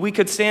wheat, we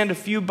could stand a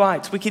few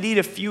bites, we could eat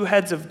a few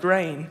heads of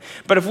grain,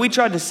 but if we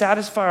tried to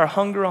satisfy our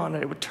hunger on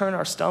it, it would turn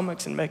our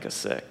stomachs and make us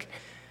sick.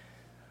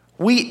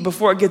 Wheat,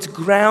 before it gets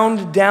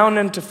ground down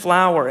into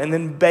flour and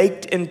then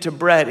baked into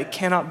bread, it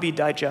cannot be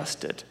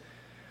digested.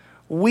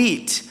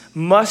 Wheat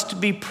must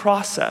be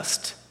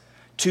processed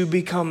to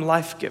become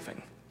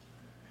life-giving.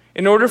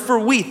 In order for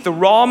wheat, the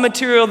raw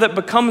material that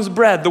becomes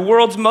bread, the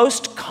world's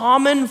most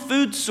common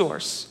food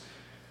source,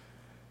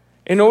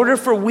 in order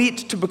for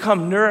wheat to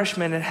become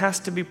nourishment, it has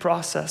to be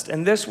processed.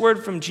 And this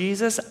word from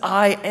Jesus,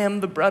 I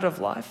am the bread of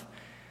life,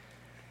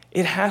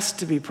 it has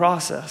to be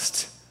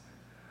processed.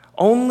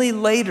 Only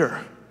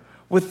later,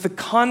 with the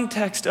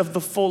context of the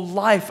full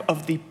life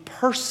of the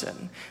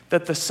person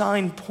that the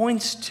sign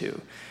points to,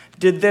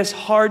 did this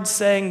hard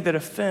saying that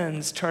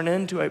offends turn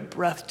into a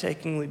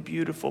breathtakingly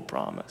beautiful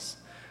promise.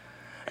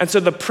 And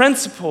so the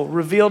principle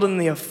revealed in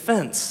the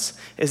offense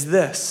is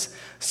this: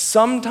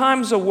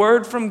 sometimes a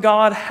word from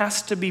God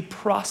has to be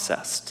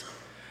processed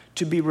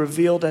to be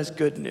revealed as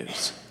good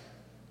news.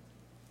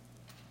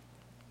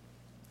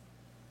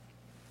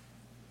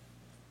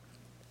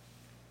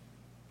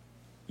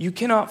 You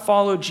cannot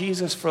follow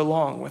Jesus for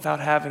long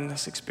without having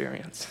this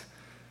experience.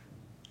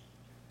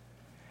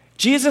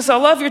 Jesus, I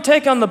love your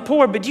take on the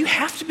poor, but do you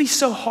have to be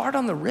so hard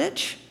on the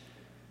rich?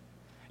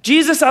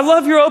 Jesus, I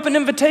love your open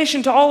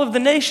invitation to all of the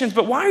nations,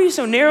 but why are you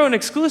so narrow and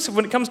exclusive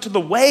when it comes to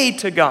the way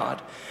to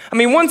God? I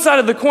mean, one side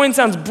of the coin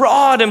sounds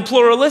broad and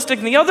pluralistic,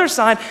 and the other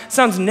side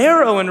sounds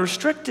narrow and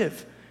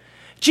restrictive.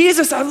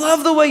 Jesus, I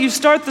love the way you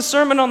start the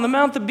Sermon on the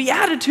Mount. The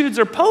Beatitudes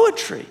are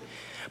poetry.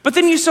 But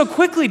then you so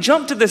quickly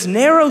jump to this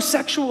narrow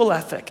sexual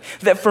ethic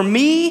that for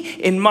me,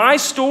 in my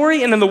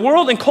story, and in the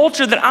world and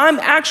culture that I'm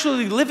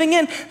actually living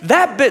in,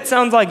 that bit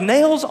sounds like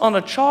nails on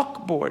a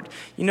chalkboard.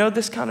 You know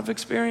this kind of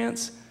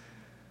experience?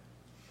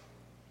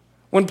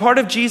 When part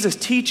of Jesus'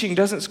 teaching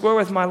doesn't square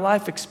with my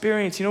life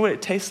experience, you know what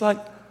it tastes like?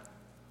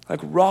 Like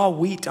raw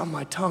wheat on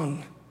my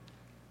tongue.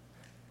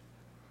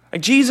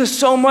 Like, Jesus,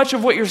 so much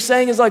of what you're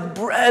saying is like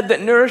bread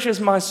that nourishes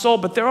my soul,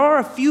 but there are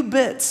a few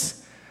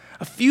bits,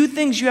 a few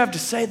things you have to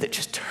say that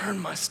just turn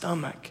my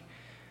stomach.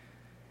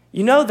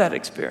 You know that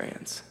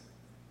experience.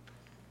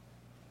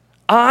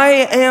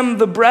 I am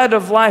the bread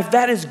of life.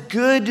 That is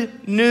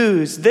good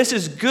news. This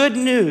is good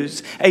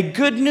news. A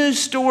good news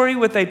story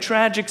with a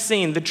tragic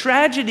scene. The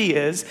tragedy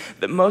is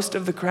that most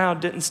of the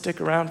crowd didn't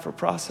stick around for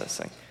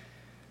processing.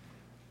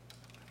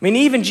 I mean,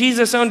 even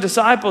Jesus' own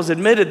disciples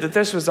admitted that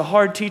this was a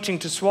hard teaching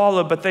to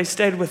swallow, but they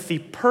stayed with the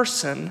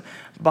person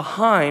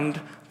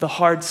behind the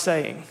hard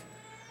saying.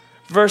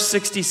 Verse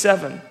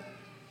 67,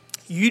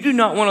 you do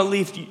not want to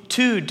leave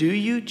too, do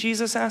you?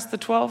 Jesus asked the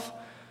 12.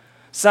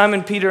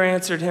 Simon Peter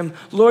answered him,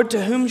 Lord,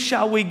 to whom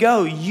shall we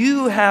go?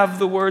 You have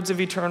the words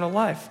of eternal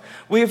life.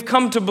 We have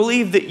come to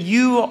believe that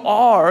you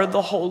are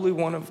the Holy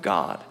One of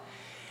God.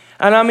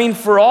 And I mean,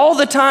 for all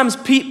the times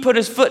Pete put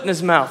his foot in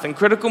his mouth in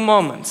critical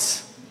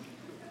moments,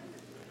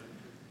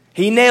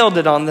 he nailed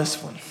it on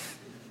this one.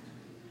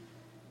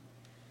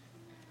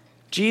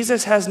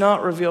 Jesus has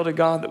not revealed a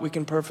God that we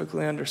can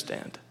perfectly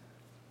understand,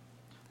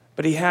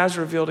 but he has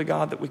revealed a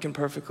God that we can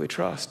perfectly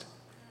trust.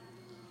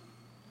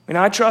 And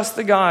I trust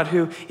the God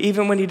who,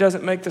 even when he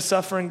doesn't make the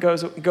suffering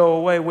go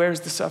away,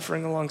 wears the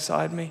suffering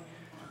alongside me.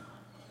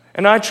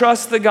 And I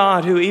trust the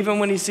God who, even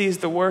when he sees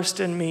the worst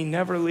in me,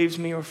 never leaves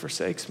me or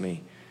forsakes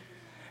me.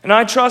 And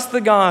I trust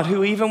the God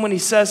who, even when he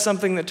says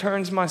something that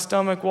turns my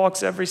stomach,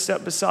 walks every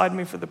step beside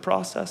me for the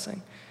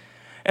processing.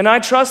 And I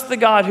trust the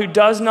God who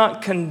does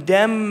not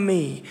condemn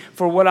me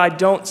for what I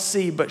don't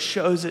see, but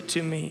shows it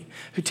to me,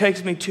 who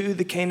takes me to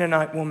the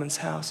Canaanite woman's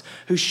house,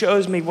 who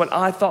shows me what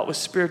I thought was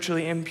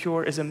spiritually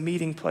impure is a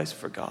meeting place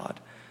for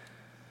God.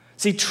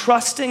 See,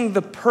 trusting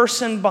the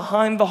person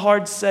behind the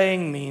hard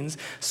saying means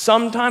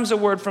sometimes a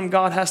word from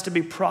God has to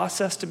be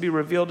processed to be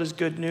revealed as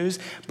good news,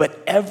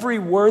 but every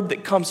word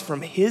that comes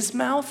from his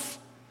mouth,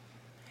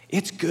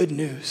 it's good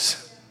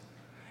news.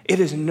 It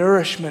is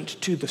nourishment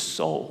to the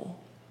soul.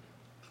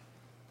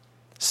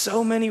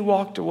 So many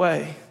walked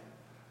away,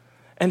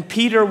 and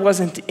Peter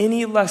wasn't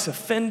any less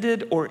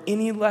offended or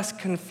any less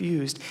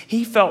confused.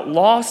 He felt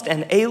lost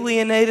and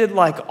alienated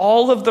like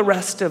all of the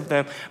rest of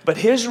them, but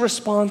his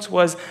response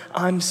was,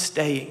 I'm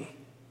staying.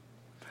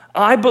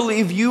 I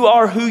believe you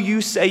are who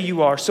you say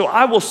you are, so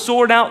I will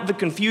sort out the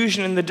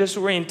confusion and the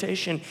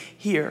disorientation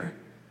here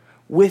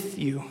with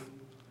you.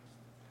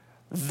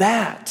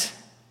 That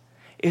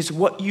is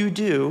what you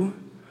do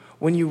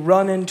when you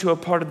run into a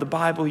part of the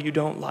Bible you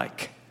don't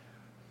like,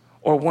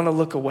 or want to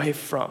look away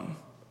from,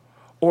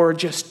 or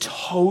just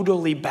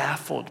totally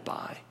baffled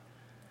by.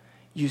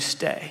 You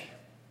stay.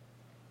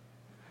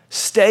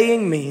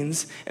 Staying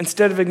means,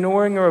 instead of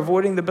ignoring or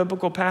avoiding the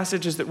biblical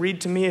passages that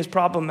read to me as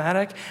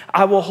problematic,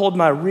 I will hold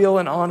my real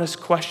and honest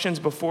questions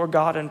before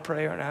God in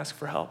prayer and ask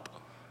for help.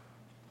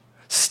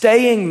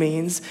 Staying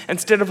means,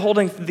 instead of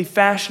holding the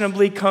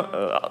fashionably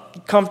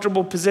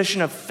comfortable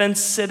position of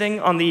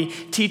fence-sitting on the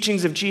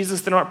teachings of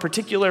Jesus that aren't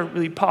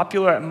particularly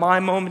popular at my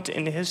moment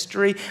in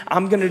history,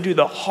 I'm going to do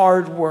the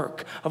hard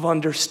work of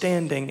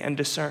understanding and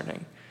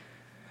discerning.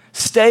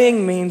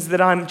 Staying means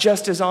that I'm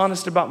just as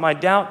honest about my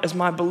doubt as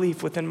my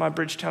belief within my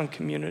Bridgetown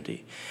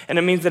community. And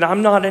it means that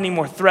I'm not any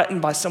more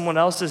threatened by someone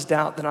else's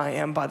doubt than I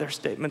am by their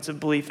statements of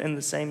belief in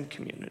the same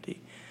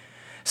community.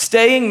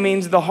 Staying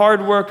means the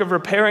hard work of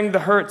repairing the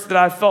hurts that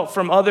I felt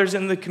from others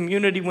in the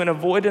community when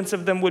avoidance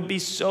of them would be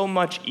so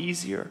much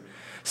easier.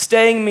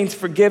 Staying means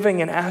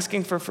forgiving and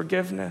asking for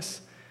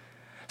forgiveness.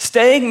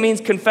 Staying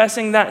means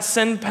confessing that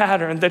sin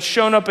pattern that's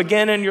shown up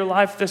again in your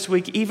life this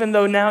week, even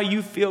though now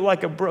you feel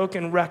like a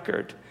broken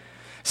record.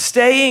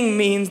 Staying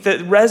means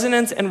that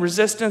resonance and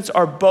resistance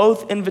are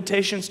both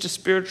invitations to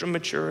spiritual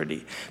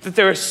maturity. That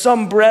there is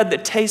some bread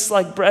that tastes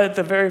like bread at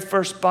the very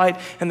first bite,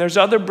 and there's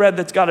other bread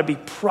that's got to be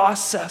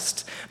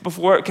processed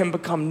before it can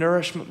become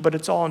nourishment, but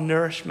it's all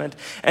nourishment.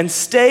 And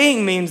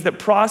staying means that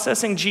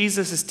processing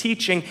Jesus'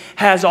 teaching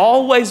has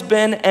always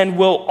been and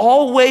will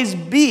always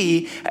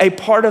be a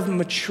part of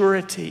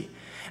maturity.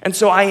 And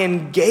so I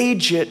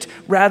engage it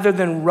rather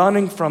than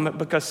running from it,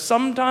 because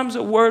sometimes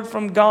a word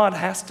from God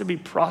has to be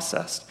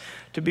processed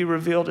to be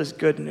revealed as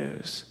good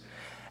news.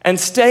 And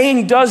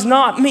staying does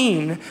not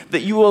mean that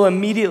you will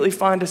immediately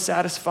find a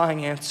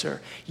satisfying answer.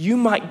 You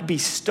might be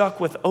stuck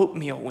with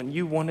oatmeal when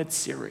you wanted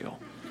cereal.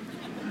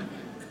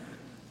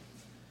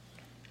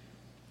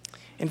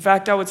 In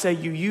fact, I would say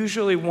you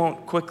usually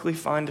won't quickly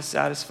find a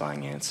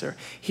satisfying answer.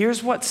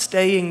 Here's what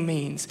staying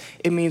means.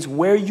 It means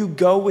where you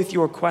go with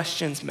your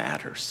questions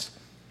matters.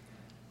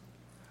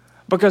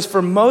 Because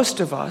for most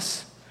of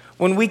us,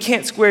 when we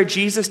can't square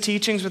Jesus'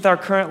 teachings with our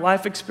current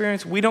life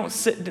experience, we don't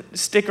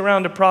stick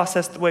around to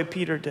process the way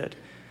Peter did.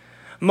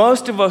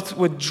 Most of us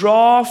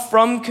withdraw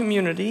from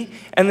community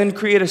and then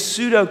create a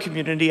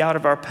pseudo-community out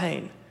of our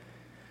pain.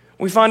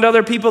 We find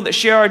other people that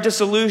share our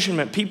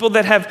disillusionment, people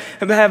that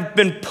have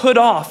been put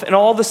off in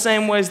all the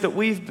same ways that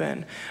we've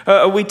been.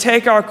 We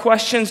take our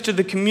questions to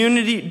the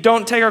community,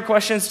 don't take our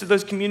questions to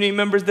those community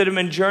members that have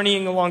been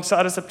journeying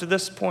alongside us up to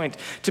this point,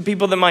 to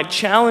people that might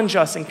challenge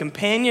us and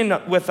companion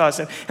with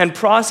us and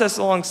process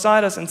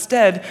alongside us.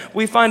 Instead,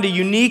 we find a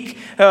unique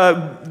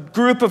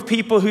group of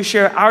people who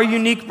share our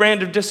unique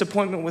brand of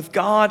disappointment with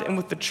God and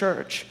with the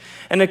church.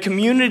 And a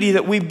community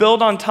that we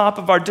build on top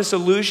of our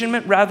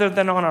disillusionment rather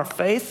than on our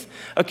faith.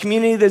 A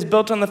community that's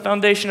built on the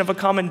foundation of a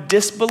common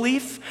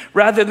disbelief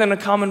rather than a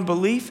common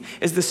belief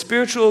is the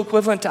spiritual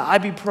equivalent to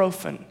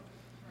ibuprofen.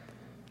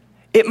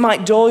 It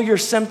might dull your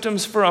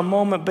symptoms for a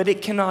moment, but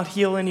it cannot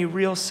heal any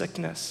real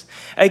sickness.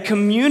 A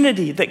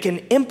community that can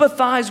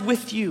empathize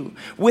with you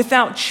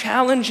without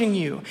challenging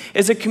you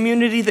is a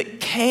community that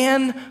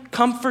can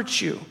comfort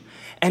you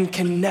and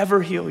can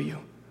never heal you.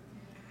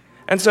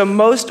 And so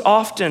most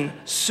often,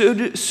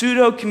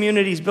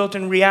 pseudo-communities built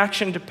in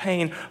reaction to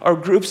pain are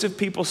groups of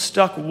people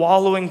stuck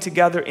wallowing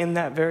together in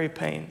that very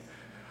pain.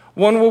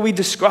 One where we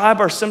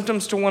describe our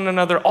symptoms to one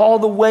another, all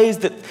the ways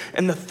that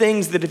and the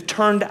things that have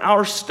turned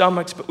our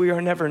stomachs, but we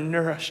are never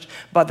nourished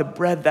by the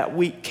bread that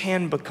we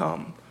can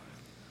become.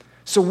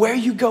 So where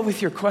you go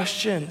with your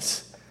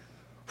questions,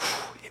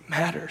 it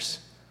matters.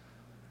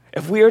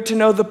 If we are to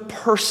know the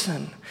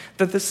person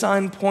that the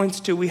sign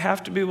points to, we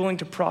have to be willing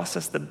to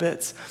process the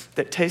bits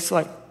that taste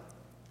like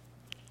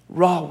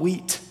raw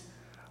wheat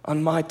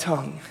on my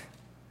tongue.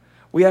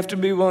 We have to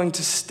be willing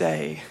to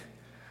stay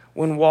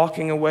when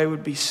walking away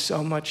would be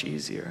so much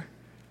easier.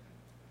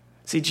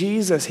 See,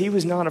 Jesus, he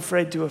was not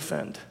afraid to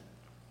offend,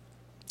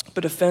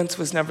 but offense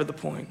was never the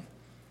point.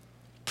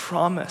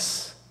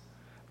 Promise,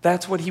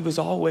 that's what he was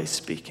always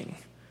speaking.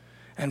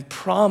 And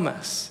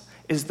promise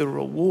is the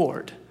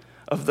reward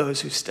of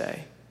those who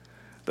stay,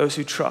 those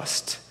who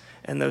trust,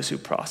 and those who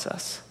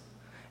process.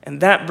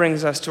 And that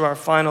brings us to our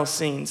final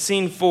scene.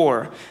 Scene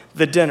 4,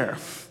 the dinner.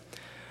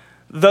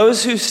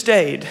 Those who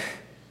stayed,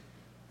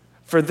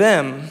 for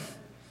them,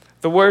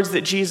 the words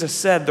that Jesus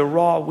said, the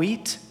raw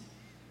wheat,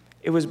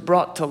 it was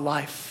brought to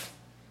life.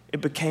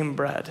 It became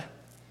bread.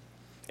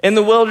 In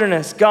the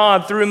wilderness,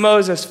 God, through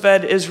Moses,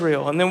 fed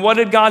Israel. And then what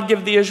did God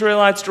give the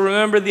Israelites to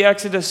remember the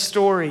Exodus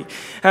story?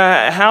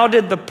 How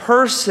did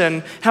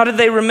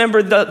they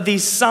remember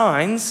these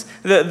signs,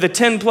 the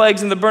 10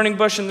 plagues and the burning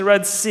bush and the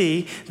Red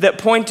Sea, that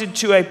pointed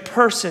to a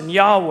person,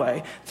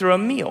 Yahweh, through a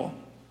meal,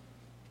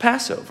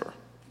 Passover?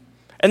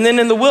 And then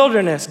in the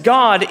wilderness,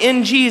 God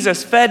in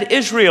Jesus fed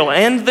Israel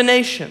and the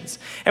nations.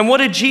 And what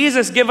did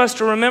Jesus give us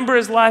to remember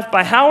his life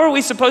by? How are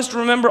we supposed to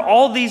remember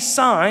all these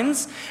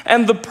signs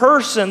and the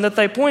person that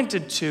they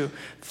pointed to?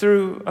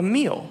 Through a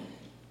meal,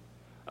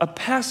 a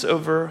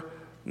Passover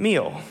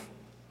meal.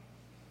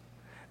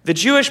 The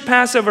Jewish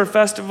Passover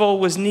festival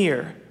was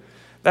near.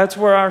 That's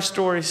where our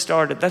story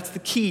started. That's the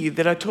key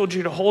that I told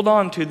you to hold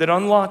on to that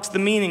unlocks the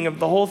meaning of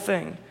the whole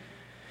thing.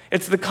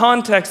 It's the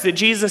context that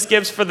Jesus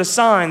gives for the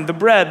sign, the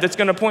bread that's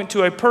going to point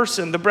to a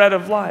person, the bread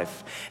of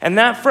life. And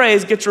that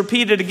phrase gets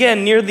repeated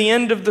again near the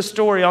end of the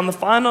story. On the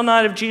final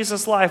night of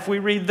Jesus' life, we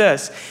read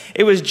this.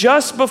 It was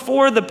just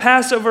before the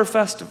Passover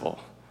festival.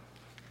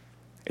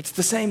 It's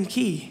the same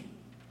key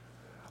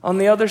on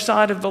the other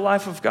side of the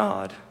life of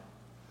God.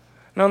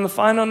 And on the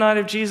final night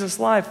of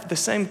Jesus' life, the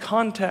same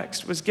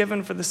context was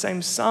given for the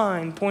same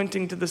sign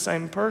pointing to the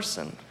same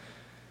person.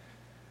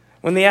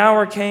 When the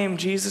hour came,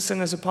 Jesus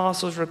and his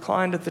apostles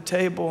reclined at the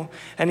table,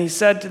 and he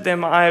said to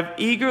them, I have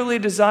eagerly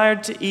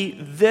desired to eat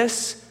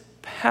this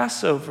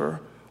Passover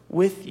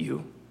with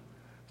you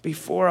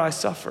before I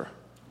suffer.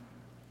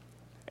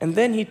 And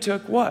then he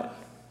took what?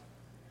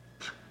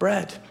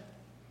 Bread.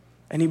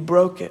 And he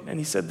broke it, and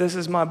he said, this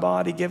is my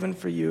body given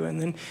for you.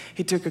 And then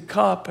he took a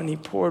cup, and he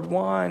poured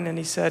wine, and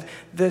he said,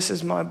 this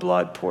is my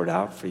blood poured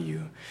out for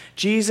you.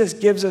 Jesus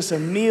gives us a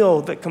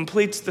meal that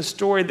completes the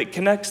story, that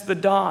connects the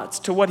dots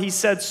to what he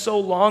said so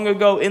long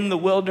ago in the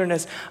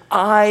wilderness,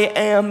 I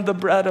am the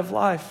bread of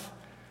life.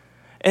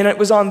 And it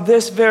was on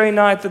this very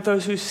night that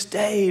those who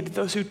stayed,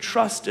 those who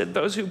trusted,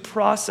 those who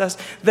processed,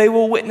 they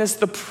will witness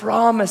the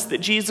promise that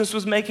Jesus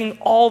was making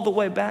all the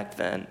way back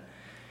then.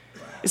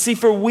 You see,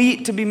 for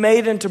wheat to be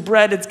made into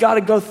bread, it's got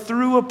to go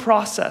through a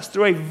process,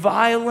 through a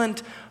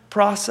violent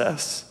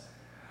process.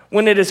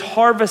 When it is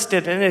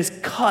harvested and it is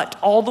cut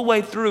all the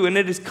way through and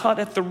it is cut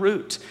at the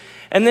root.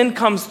 And then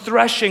comes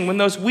threshing when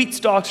those wheat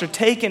stalks are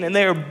taken and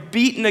they are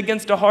beaten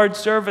against a hard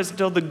surface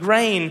until the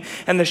grain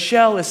and the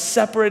shell is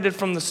separated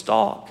from the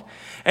stalk.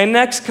 And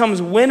next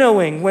comes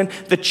winnowing when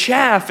the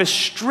chaff is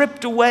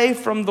stripped away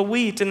from the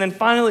wheat and then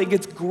finally it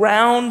gets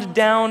ground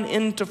down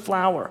into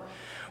flour.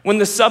 When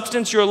the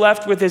substance you're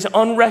left with is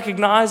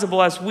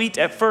unrecognizable as wheat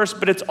at first,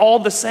 but it's all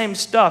the same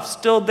stuff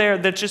still there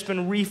that's just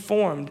been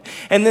reformed.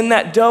 And then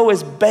that dough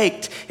is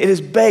baked. It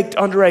is baked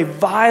under a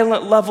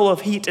violent level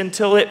of heat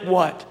until it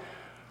what?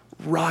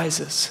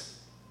 Rises.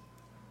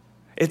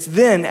 It's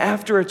then,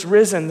 after it's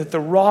risen, that the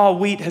raw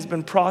wheat has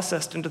been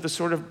processed into the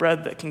sort of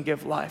bread that can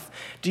give life.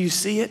 Do you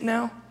see it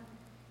now?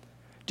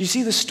 Do you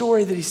see the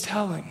story that he's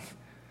telling?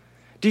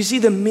 Do you see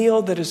the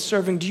meal that is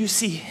serving? Do you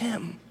see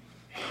him,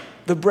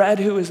 the bread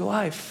who is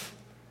life?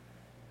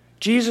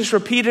 Jesus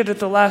repeated at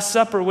the Last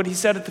Supper what he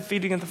said at the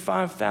feeding of the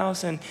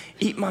 5,000,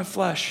 eat my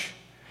flesh,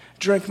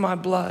 drink my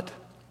blood.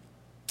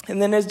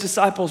 And then his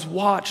disciples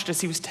watched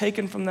as he was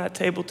taken from that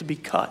table to be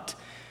cut,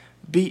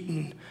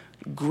 beaten,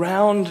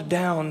 ground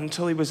down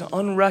until he was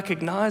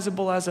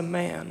unrecognizable as a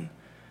man,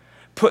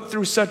 put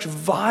through such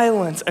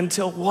violence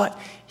until what?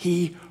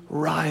 He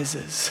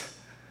rises.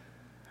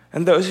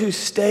 And those who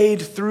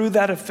stayed through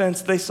that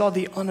offense, they saw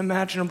the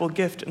unimaginable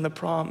gift in the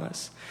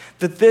promise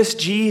that this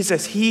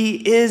Jesus, he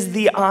is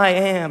the I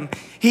am.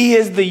 He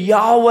is the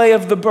Yahweh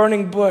of the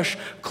burning bush,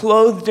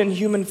 clothed in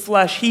human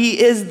flesh.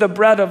 He is the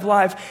bread of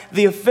life.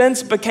 The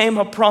offense became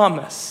a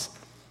promise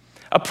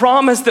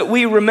that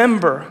we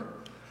remember.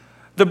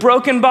 The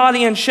broken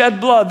body and shed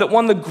blood that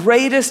won the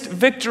greatest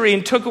victory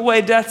and took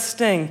away death's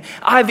sting.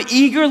 I've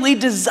eagerly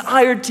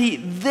desired to eat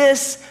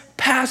this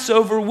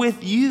Passover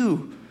with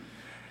you.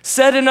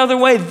 Said another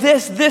way,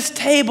 this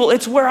table,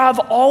 it's where I've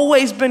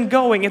always been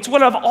going. It's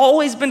what I've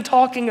always been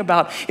talking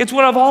about. It's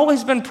what I've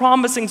always been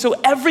promising. So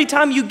every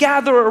time you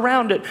gather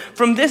around it,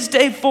 from this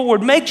day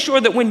forward, make sure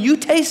that when you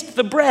taste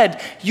the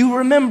bread, you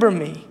remember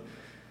me.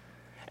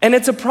 And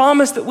it's a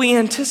promise that we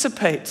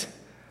anticipate.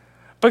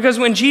 Because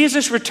when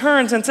Jesus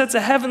returns and sets a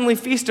heavenly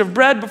feast of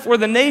bread before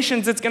the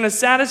nations, it's going to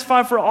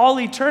satisfy for all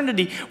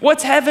eternity.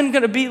 What's heaven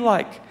going to be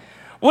like?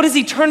 What does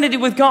eternity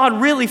with God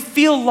really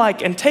feel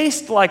like and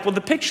taste like? Well, the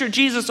picture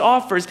Jesus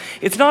offers,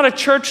 it's not a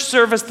church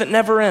service that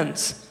never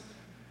ends.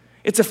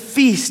 It's a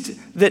feast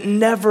that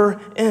never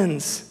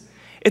ends.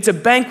 It's a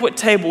banquet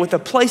table with a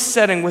place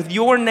setting with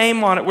your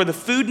name on it where the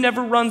food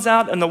never runs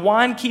out and the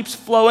wine keeps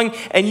flowing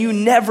and you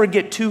never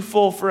get too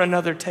full for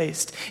another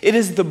taste. It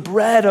is the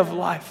bread of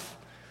life.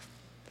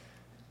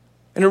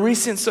 In a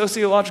recent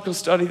sociological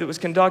study that was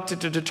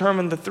conducted to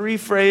determine the 3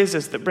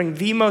 phrases that bring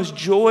the most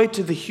joy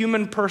to the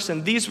human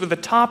person, these were the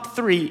top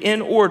 3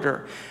 in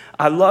order.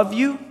 I love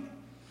you,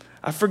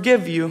 I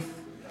forgive you,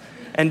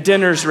 and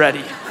dinner's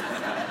ready.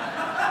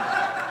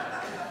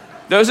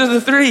 Those are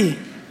the 3.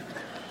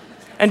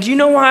 And do you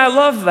know why I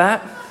love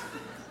that?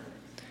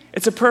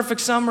 It's a perfect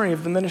summary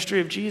of the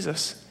ministry of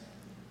Jesus.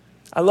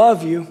 I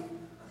love you,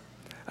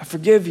 I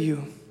forgive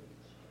you,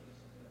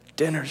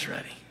 dinner's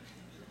ready.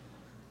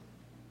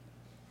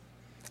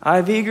 I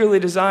have eagerly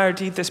desired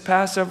to eat this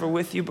Passover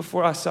with you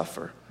before I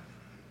suffer.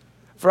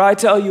 For I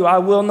tell you, I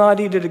will not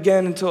eat it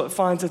again until it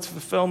finds its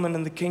fulfillment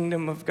in the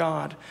kingdom of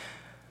God.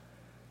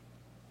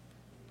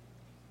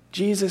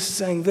 Jesus is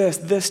saying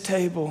this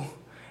table,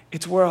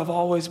 it's where I've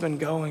always been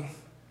going.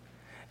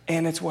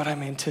 And it's what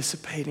I'm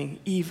anticipating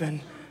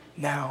even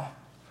now.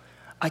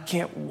 I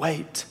can't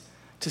wait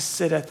to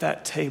sit at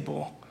that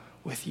table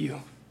with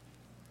you.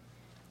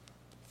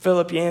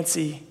 Philip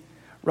Yancey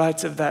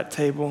writes of that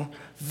table,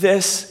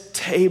 this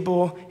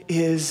table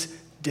is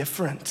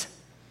different.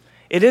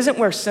 It isn't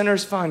where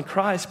sinners find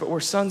Christ, but where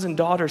sons and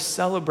daughters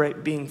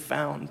celebrate being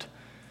found.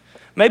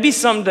 Maybe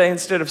someday,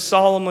 instead of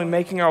solemnly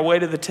making our way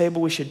to the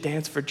table, we should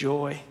dance for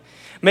joy.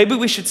 Maybe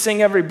we should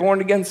sing every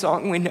born-again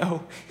song we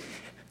know.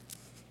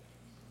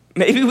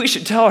 Maybe we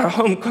should tell our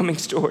homecoming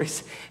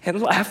stories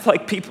and laugh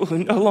like people who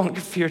no longer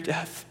fear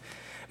death.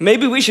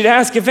 Maybe we should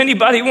ask if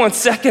anybody wants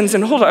seconds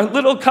and hold our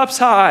little cups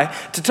high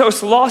to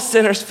toast lost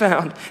sinners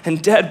found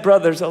and dead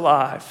brothers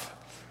alive.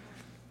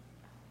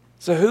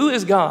 So who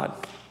is God?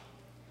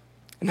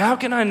 And how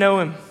can I know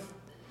him?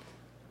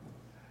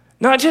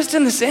 Not just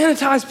in the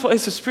sanitized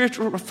place of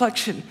spiritual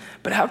reflection,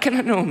 but how can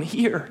I know him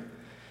here?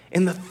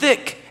 In the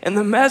thick and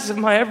the mess of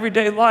my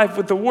everyday life,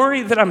 with the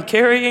worry that I'm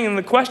carrying and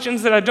the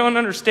questions that I don't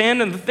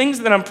understand and the things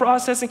that I'm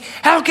processing.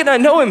 How can I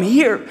know him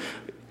here?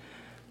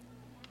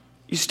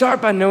 You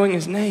start by knowing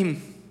his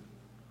name.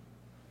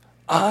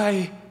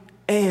 I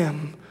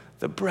am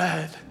the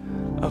bread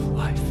of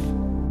life.